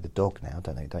 people say the dog now,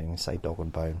 don't they? Don't even say dog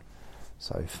and bone.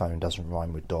 So phone doesn't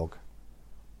rhyme with dog.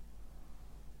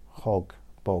 Hog,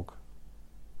 bog,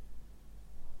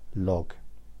 log.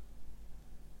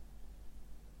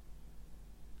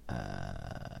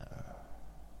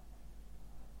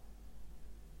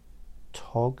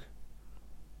 Tog,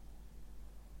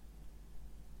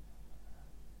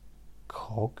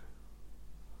 cog,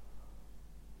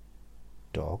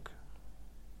 dog,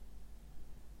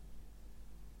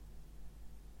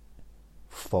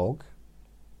 fog,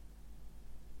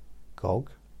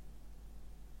 gog,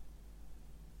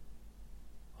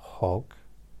 hog,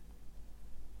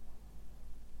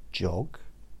 jog,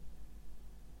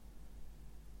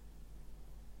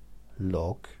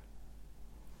 log,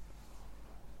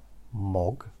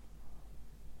 mog,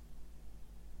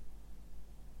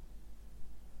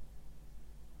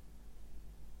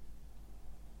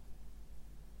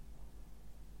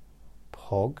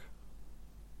 pog,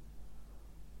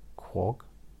 quag,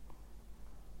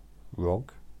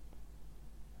 rog,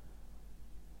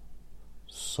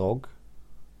 sog,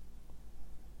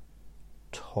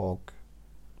 tog,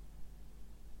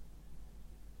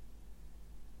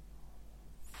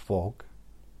 fog,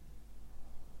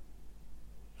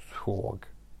 swag.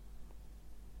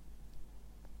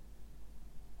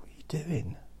 What are you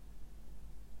doing?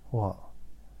 What?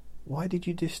 Why did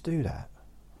you just do that?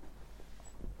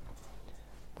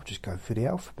 We'll just go through the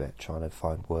alphabet trying to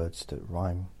find words that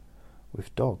rhyme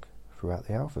with dog throughout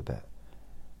the alphabet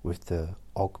with the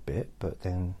og bit, but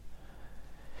then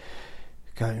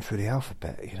going through the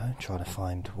alphabet, you know, trying to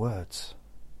find words.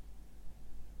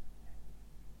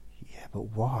 Yeah,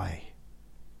 but why?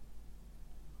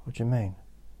 What do you mean?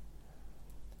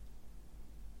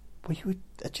 Well,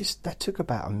 that took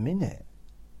about a minute.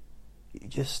 You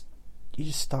just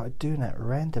started doing that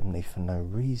randomly for no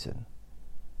reason.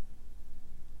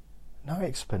 No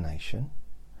explanation,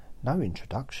 no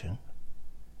introduction.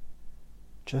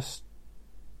 Just,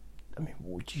 I mean,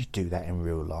 would you do that in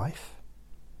real life?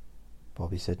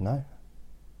 Bobby said no.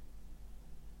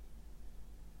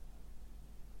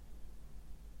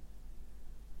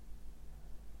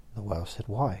 The whale said,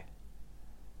 why?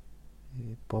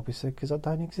 Bobby said, because I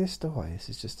don't exist, do I? This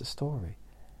is just a story.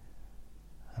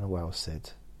 And the whale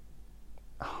said,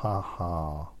 ha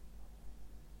ha.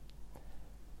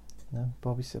 No,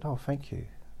 Bobby said, oh, thank you.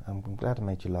 I'm glad I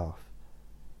made you laugh.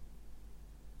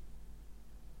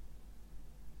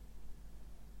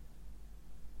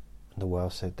 And the whale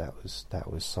said that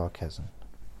was sarcasm.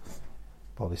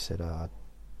 Bobby said, I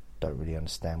don't really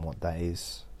understand what that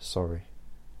is. Sorry.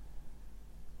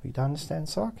 You don't understand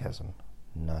sarcasm?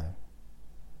 No.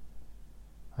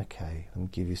 Okay, let me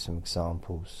give you some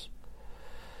examples.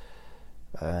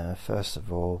 First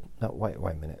of all, no, wait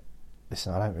a minute.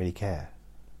 Listen, I don't really care,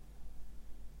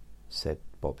 said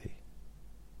Bobby,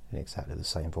 in exactly the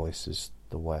same voice as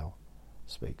the whale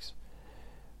speaks.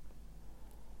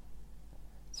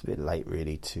 It's a bit late,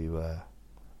 really, to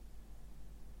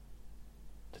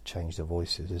change the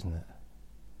voices, isn't it?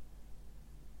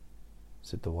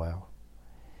 Said the whale.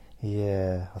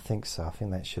 Yeah, I think so. I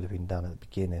think that should have been done at the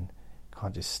beginning.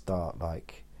 Can't just start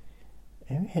like,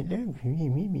 oh, hello,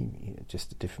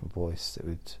 just a different voice.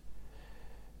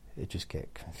 It'd just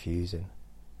get confusing.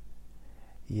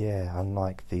 Yeah,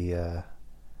 unlike the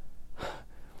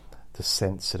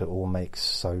sense that it all makes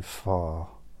so far.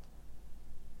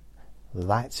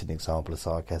 That's an example of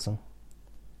sarcasm.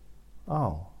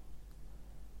 Oh,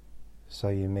 So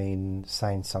you mean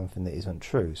saying something that isn't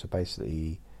true, so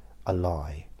basically a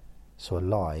lie. So a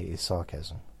lie is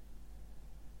sarcasm.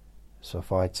 So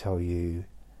if I tell you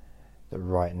that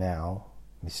right now,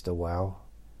 Mr. Wow,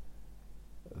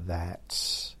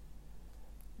 that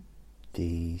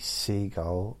the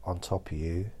seagull on top of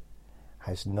you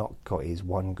has not got his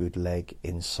one good leg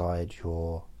inside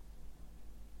your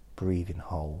breathing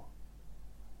hole,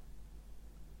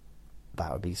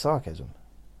 that would be sarcasm,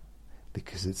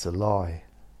 because it's a lie.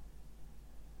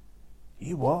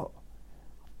 You what?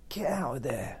 Get out of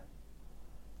there.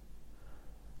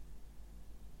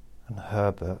 And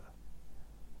Herbert,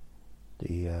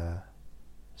 the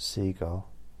seagull,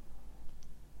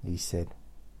 he said,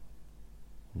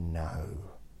 no,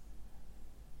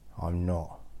 I'm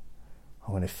not.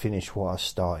 I'm going to finish what I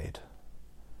started.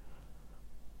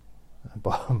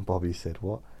 And Bobby said,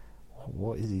 what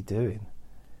is he doing?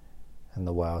 And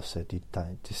the whale said, you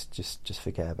don't, just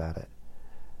forget about it.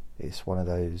 It's one of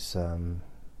those,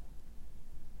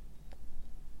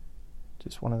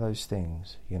 just one of those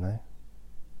things, you know?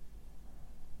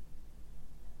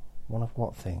 One of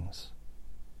what things?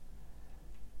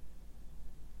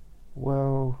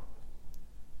 Well,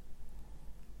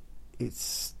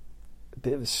 it's a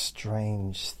bit of a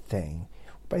strange thing.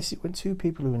 Basically, when two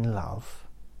people are in love,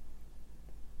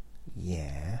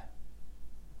 yeah,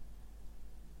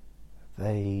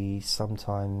 they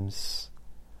sometimes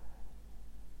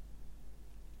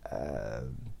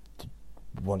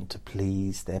want to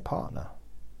please their partner.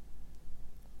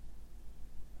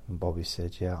 And Bobby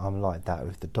said, yeah, I'm like that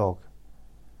with the dog.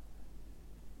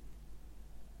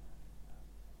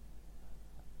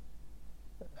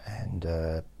 And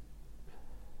the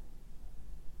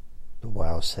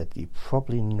whale said, you're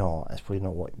probably not, that's probably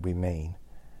not what we mean.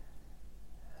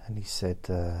 And he said,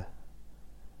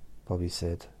 Bobby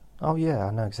said, oh yeah,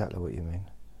 I know exactly what you mean.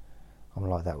 I'm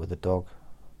like that with the dog.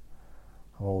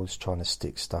 I'm always trying to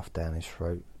stick stuff down his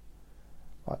throat.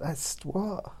 Like, that's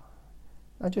what?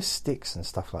 No, just sticks and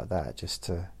stuff like that,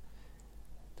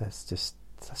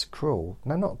 that's cruel.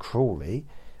 No, not cruelly.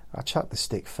 I chuck the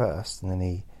stick first and then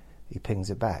he pings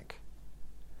it back.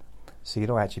 So you're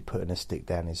not actually putting a stick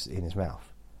down in his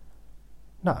mouth.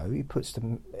 No, he puts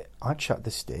I chuck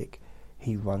the stick,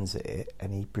 he runs at it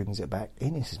and he brings it back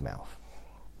in his mouth.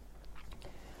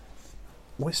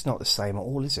 Well, it's not the same at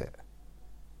all, is it?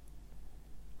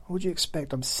 What would you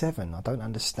expect? I'm 7. I don't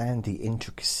understand the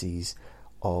intricacies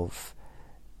of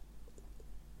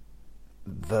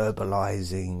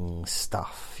verbalizing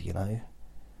stuff, you know?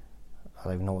 I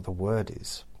don't even know what the word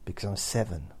is, because I'm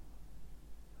 7.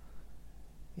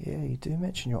 Yeah, you do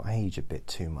mention your age a bit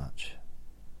too much.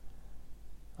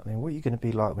 I mean, what are you going to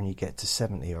be like when you get to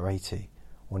 70 or 80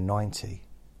 or 90?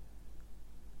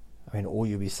 I mean, all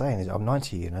you'll be saying is, I'm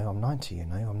 90, you know, I'm 90, you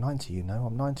know, I'm 90, you know,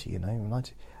 I'm 90, you know, I'm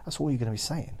 90. That's all you're going to be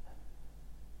saying.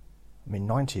 I mean,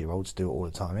 90-year-olds do it all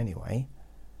the time anyway.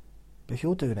 But if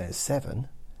you're doing it at 7,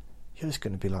 you're just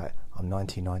going to be like, I'm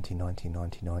 90, 90, 90,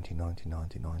 90, 90, 90,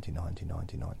 90, 90, 90, 90,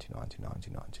 90, 90,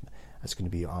 90, 90. That's going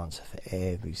to be your answer for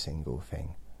every single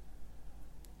thing.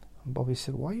 And Bobby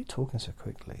said, why are you talking so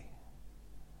quickly?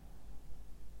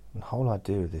 And the whole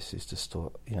idea of this is to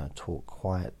talk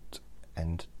quiet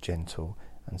and gentle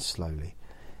and slowly,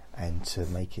 and to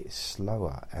make it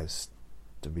slower as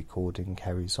the recording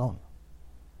carries on.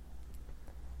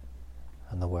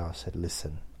 And the whale said,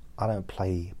 listen, I don't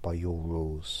play by your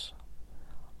rules.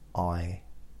 I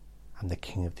am the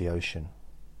king of the ocean.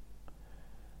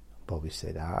 Bobby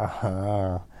said,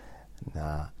 nah,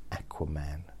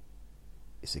 Aquaman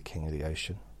is the king of the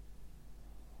ocean.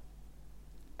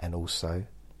 And also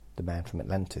the man from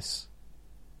Atlantis,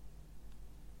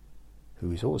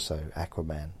 who is also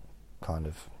Aquaman, kind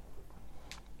of.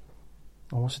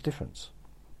 And what's the difference?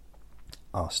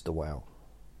 Asked the whale.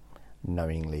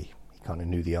 Knowingly, he kind of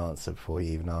knew the answer before he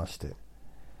even asked it.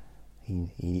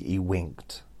 He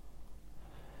winked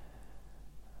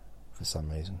for some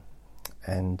reason,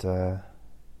 and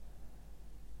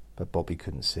but Bobby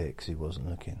couldn't see it because he wasn't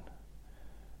looking.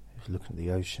 He was looking at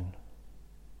the ocean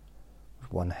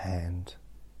with one hand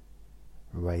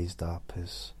raised up,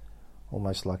 as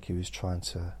almost like he was trying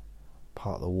to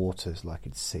part the waters, like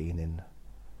he'd seen in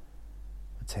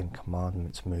the Ten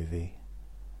Commandments movie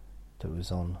that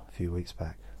was on a few weeks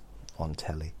back on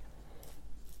telly.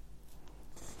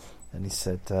 And he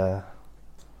said, well,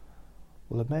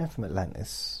 the man from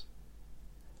Atlantis,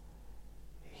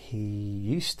 he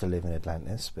used to live in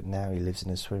Atlantis, but now he lives in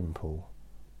a swimming pool,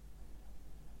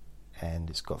 and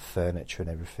it's got furniture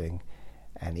and everything,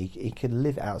 and he can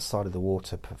live outside of the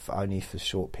water only for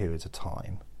short periods of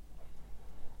time,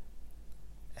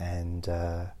 and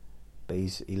but But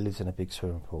he lives in a big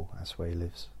swimming pool. That's where he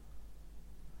lives.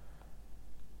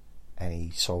 And he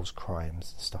solves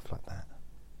crimes and stuff like that.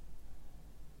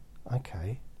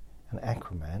 Okay. And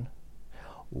Aquaman.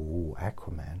 Ooh,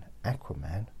 Aquaman.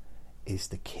 Aquaman is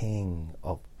the king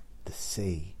of the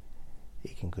sea. He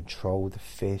can control the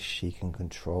fish. He can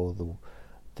control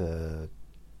the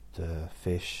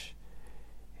fish.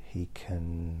 He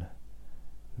can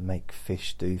make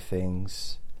fish do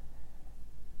things,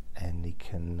 and he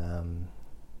can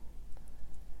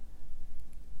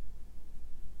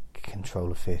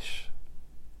control a fish.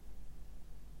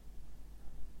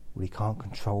 Well, he can't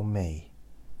control me,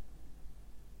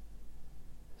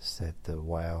 said the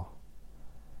whale.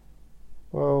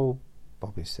 Well,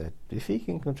 Bobby said, if he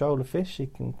can control the fish, he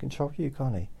can control you,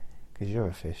 can't he? Because you're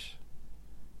a fish.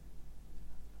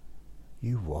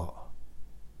 You what?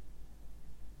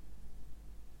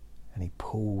 And he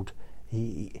pulled,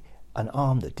 an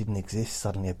arm that didn't exist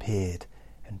suddenly appeared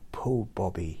and pulled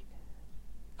Bobby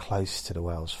close to the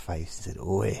whale's face and said,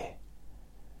 Oi,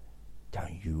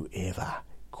 don't you ever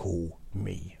call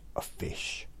me a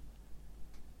fish.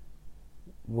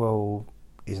 Well,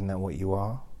 isn't that what you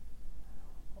are?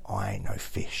 I ain't no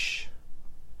fish.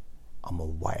 I'm a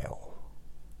whale.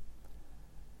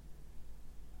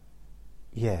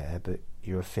 Yeah, but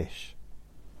you're a fish.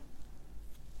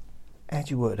 How'd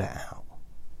you work that out?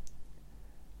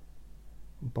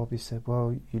 Bobby said,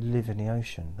 well, you live in the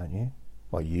ocean, don't you?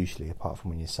 Well, usually, apart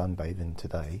from when you're sunbathing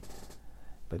today.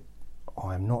 But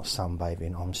I'm not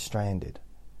sunbathing, I'm stranded.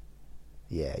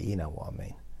 Yeah, you know what I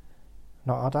mean.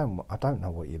 No, I don't know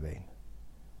what you mean.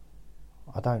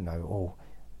 I don't know. Oh,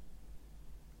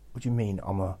 what do you mean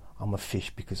I'm a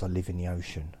fish because I live in the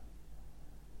ocean?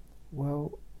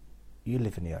 Well, you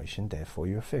live in the ocean, therefore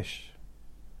you're a fish.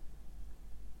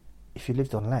 If you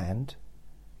lived on land,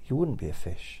 you wouldn't be a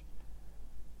fish.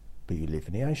 But you live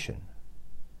in the ocean,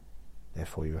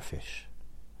 therefore you're a fish.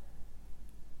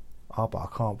 Ah, but I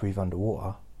can't breathe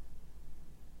underwater.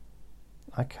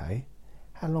 Okay.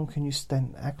 How long can you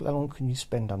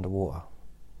spend underwater?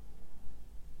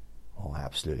 Oh,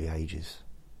 absolutely ages.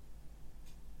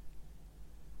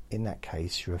 In that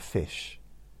case, you're a fish.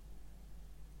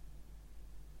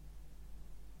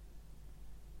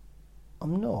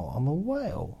 I'm not. I'm a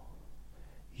whale.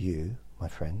 You, my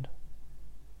friend,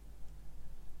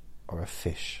 are a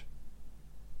fish.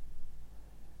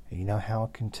 And you know how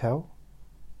I can tell?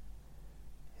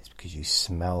 It's because you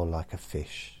smell like a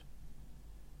fish.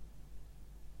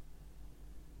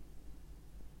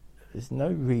 There's no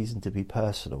reason to be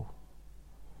personal.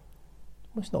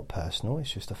 Well, it's not personal,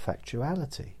 it's just a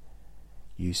factuality.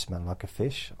 You smell like a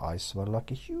fish, I smell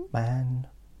like a human.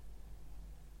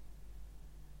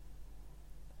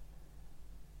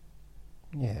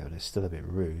 Yeah, but it's still a bit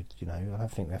rude, you know. I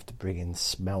don't think we have to bring in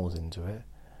smells into it.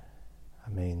 I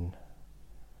mean,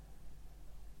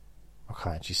 I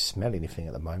can't actually smell anything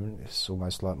at the moment. It's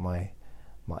almost like my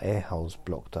air hole's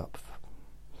blocked up.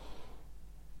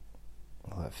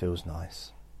 Oh, that feels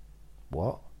nice.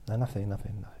 What? No,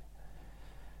 nothing.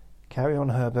 Carry on,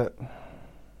 Herbert.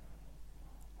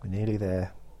 We're nearly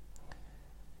there.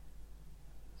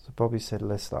 So Bobby said,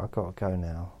 listen, I've got to go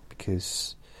now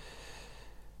because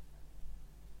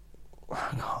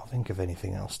I can't think of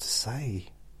anything else to say.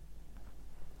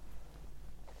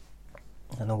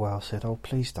 And the whale said, oh,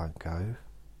 please don't go.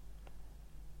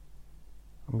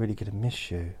 I'm really going to miss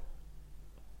you.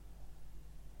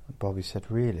 And Bobby said,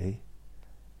 really?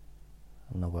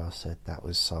 And the whale said, that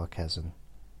was sarcasm.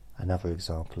 Another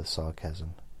example of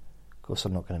sarcasm. Of course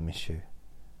I'm not going to miss you.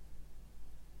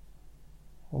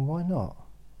 Well, why not?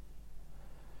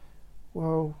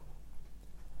 Well,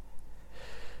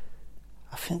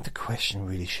 I think the question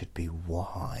really should be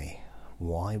why?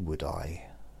 Why would I?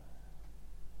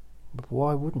 But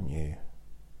why wouldn't you?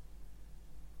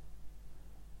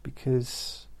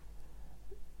 Because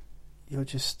you're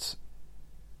just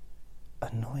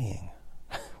annoying.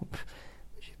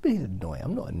 You've been annoying.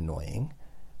 I'm not annoying.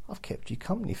 I've kept you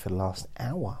company for the last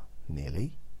hour,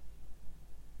 nearly.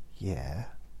 Yeah.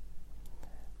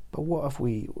 But what have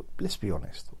we, let's be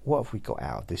honest, what have we got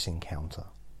out of this encounter?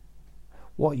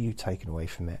 What are you taking away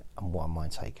from it, and what am I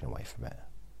taking away from it?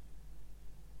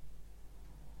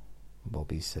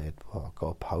 Bobby said, well, I've got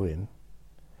a poem.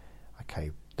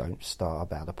 Okay, don't start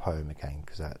about the poem again,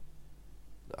 because I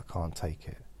can't take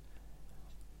it.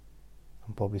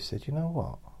 And Bobby said, you know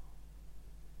what?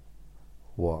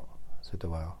 What? Said the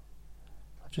whale.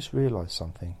 I just realised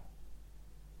something.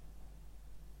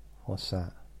 What's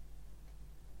that?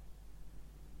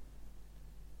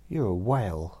 You're a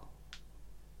whale.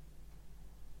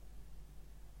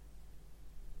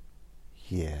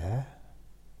 Yeah.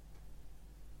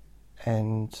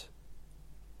 And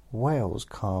whales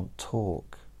can't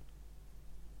talk.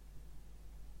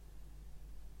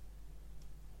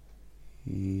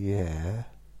 Yeah.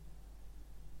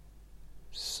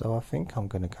 So I think I'm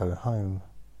going to go home.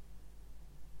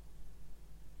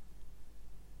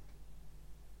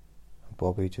 And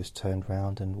Bobby just turned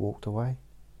round and walked away.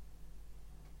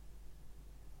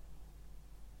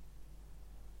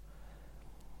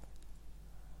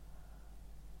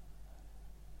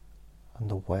 And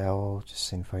the whale just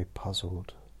seemed very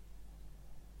puzzled.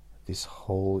 This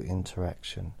whole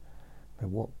interaction. I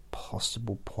mean, what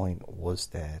possible point was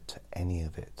there to any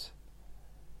of it?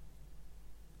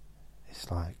 It's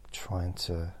like trying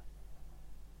to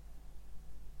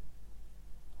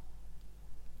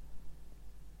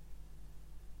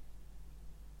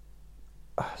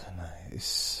I don't know,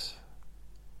 it's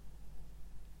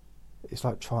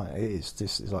like trying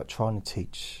it's like trying to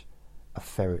teach a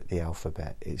ferret the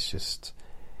alphabet. It's just,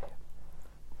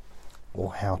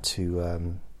 or how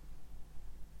to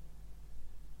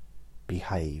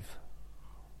behave,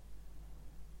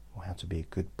 or how to be a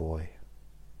good boy,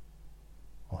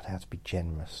 or how to be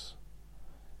generous.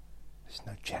 There's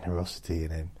no generosity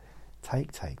in him.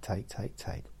 Take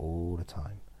all the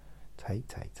time.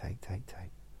 Take.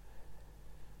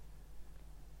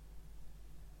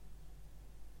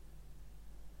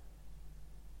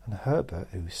 And Herbert,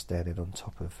 who was standing on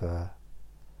top of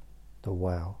the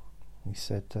whale, he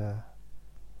said,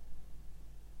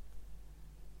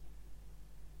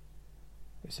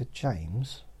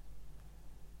 James,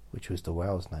 which was the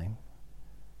whale's name.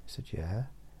 He said, yeah.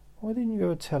 Why didn't you go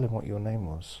and tell him what your name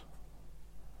was?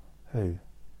 Who?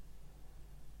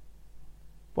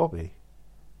 Bobby.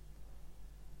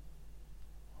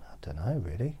 I don't know,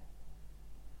 really.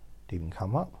 Didn't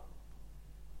come up.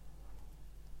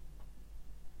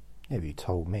 Yeah, but you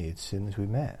told me as soon as we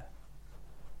met.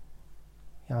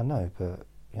 Yeah, I know, but,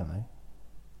 you know,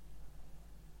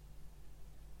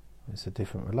 it's a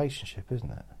different relationship,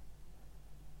 isn't it?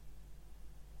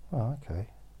 Oh, okay.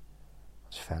 I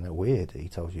just found it weird that he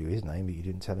told you his name, but you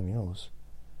didn't tell him yours.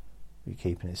 Are you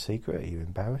keeping it secret? Are you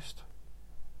embarrassed?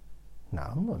 No,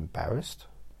 I'm not embarrassed.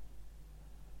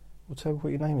 Well, tell me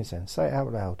what your name is then. Say it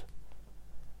out loud.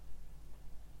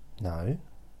 No.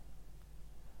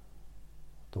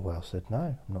 The whale said, no,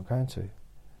 I'm not going to.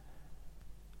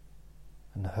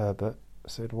 And Herbert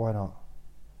said, why not?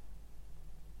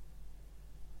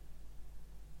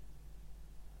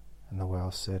 And the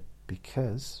whale said,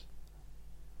 because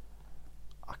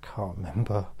I can't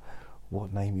remember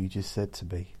what name you just said to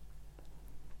me.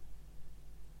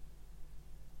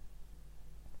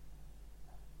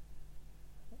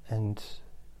 And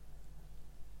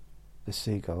the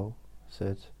seagull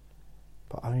said,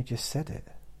 but I only just said it.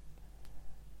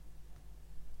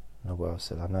 And the whale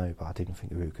said, I know, but I didn't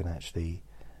think we were going to actually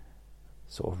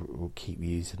sort of keep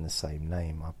using the same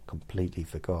name. I completely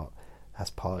forgot.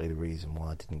 That's partly the reason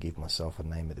why I didn't give myself a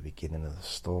name at the beginning of the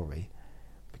story,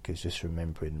 because just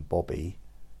remembering Bobby,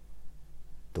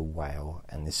 the whale,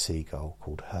 and the seagull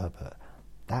called Herbert,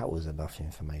 that was enough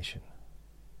information.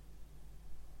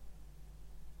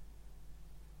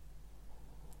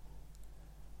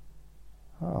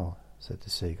 Oh, said the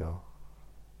seagull.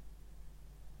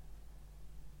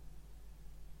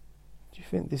 Do you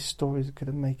think this story is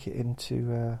going to make it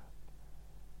into a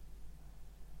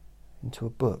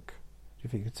book? Do you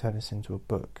think it could turn this into a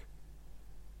book?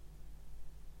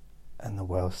 And the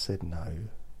whale said no.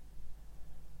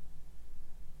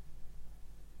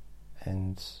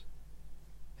 And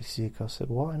the seagull said,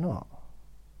 why not?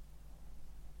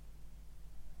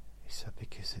 He said,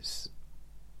 because it's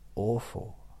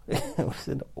awful. It was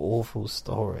an awful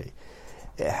story.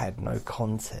 It had no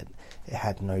content. It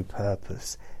had no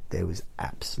purpose. There was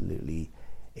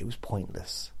it was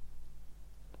pointless.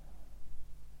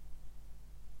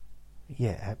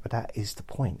 Yeah, but that is the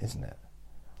point, isn't it?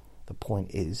 The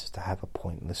point is to have a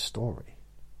pointless story.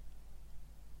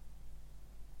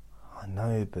 I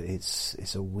know, but it's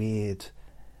a weird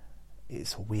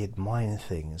mind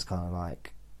thing. It's kind of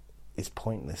like, it's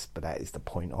pointless, but that is the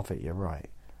point of it. You're right.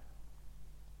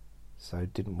 So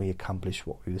didn't we accomplish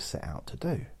what we were set out to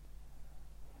do?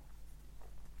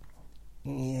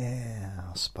 Yeah,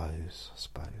 I suppose.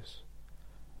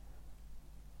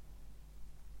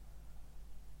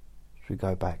 Should we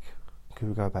go back? Could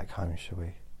we go back home, shall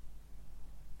we?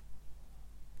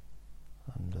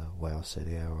 And whale said,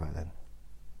 yeah, all right then.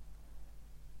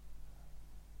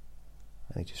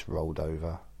 And he just rolled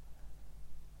over,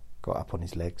 got up on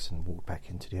his legs and walked back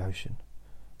into the ocean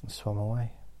and swam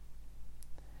away.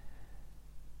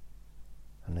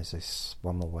 And as they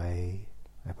swam away,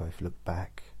 they both looked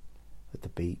back at the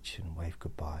beach and waved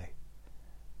goodbye.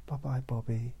 Bye-bye,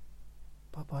 Bobby.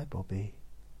 Bye-bye, Bobby.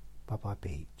 Bye-bye,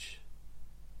 beach.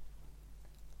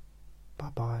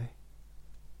 Bye-bye.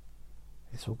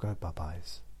 Let's all go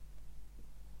bye-byes.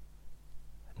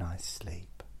 A nice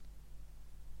sleep.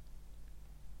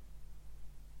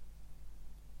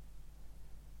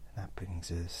 And that brings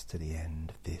us to the end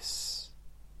of this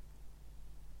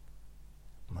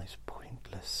most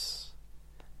pointless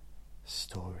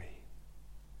story.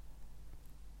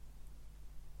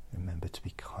 Remember to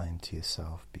be kind to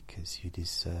yourself because you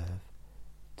deserve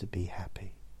to be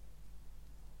happy.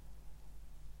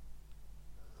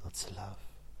 Lots of love.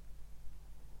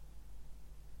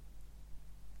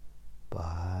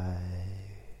 Bye.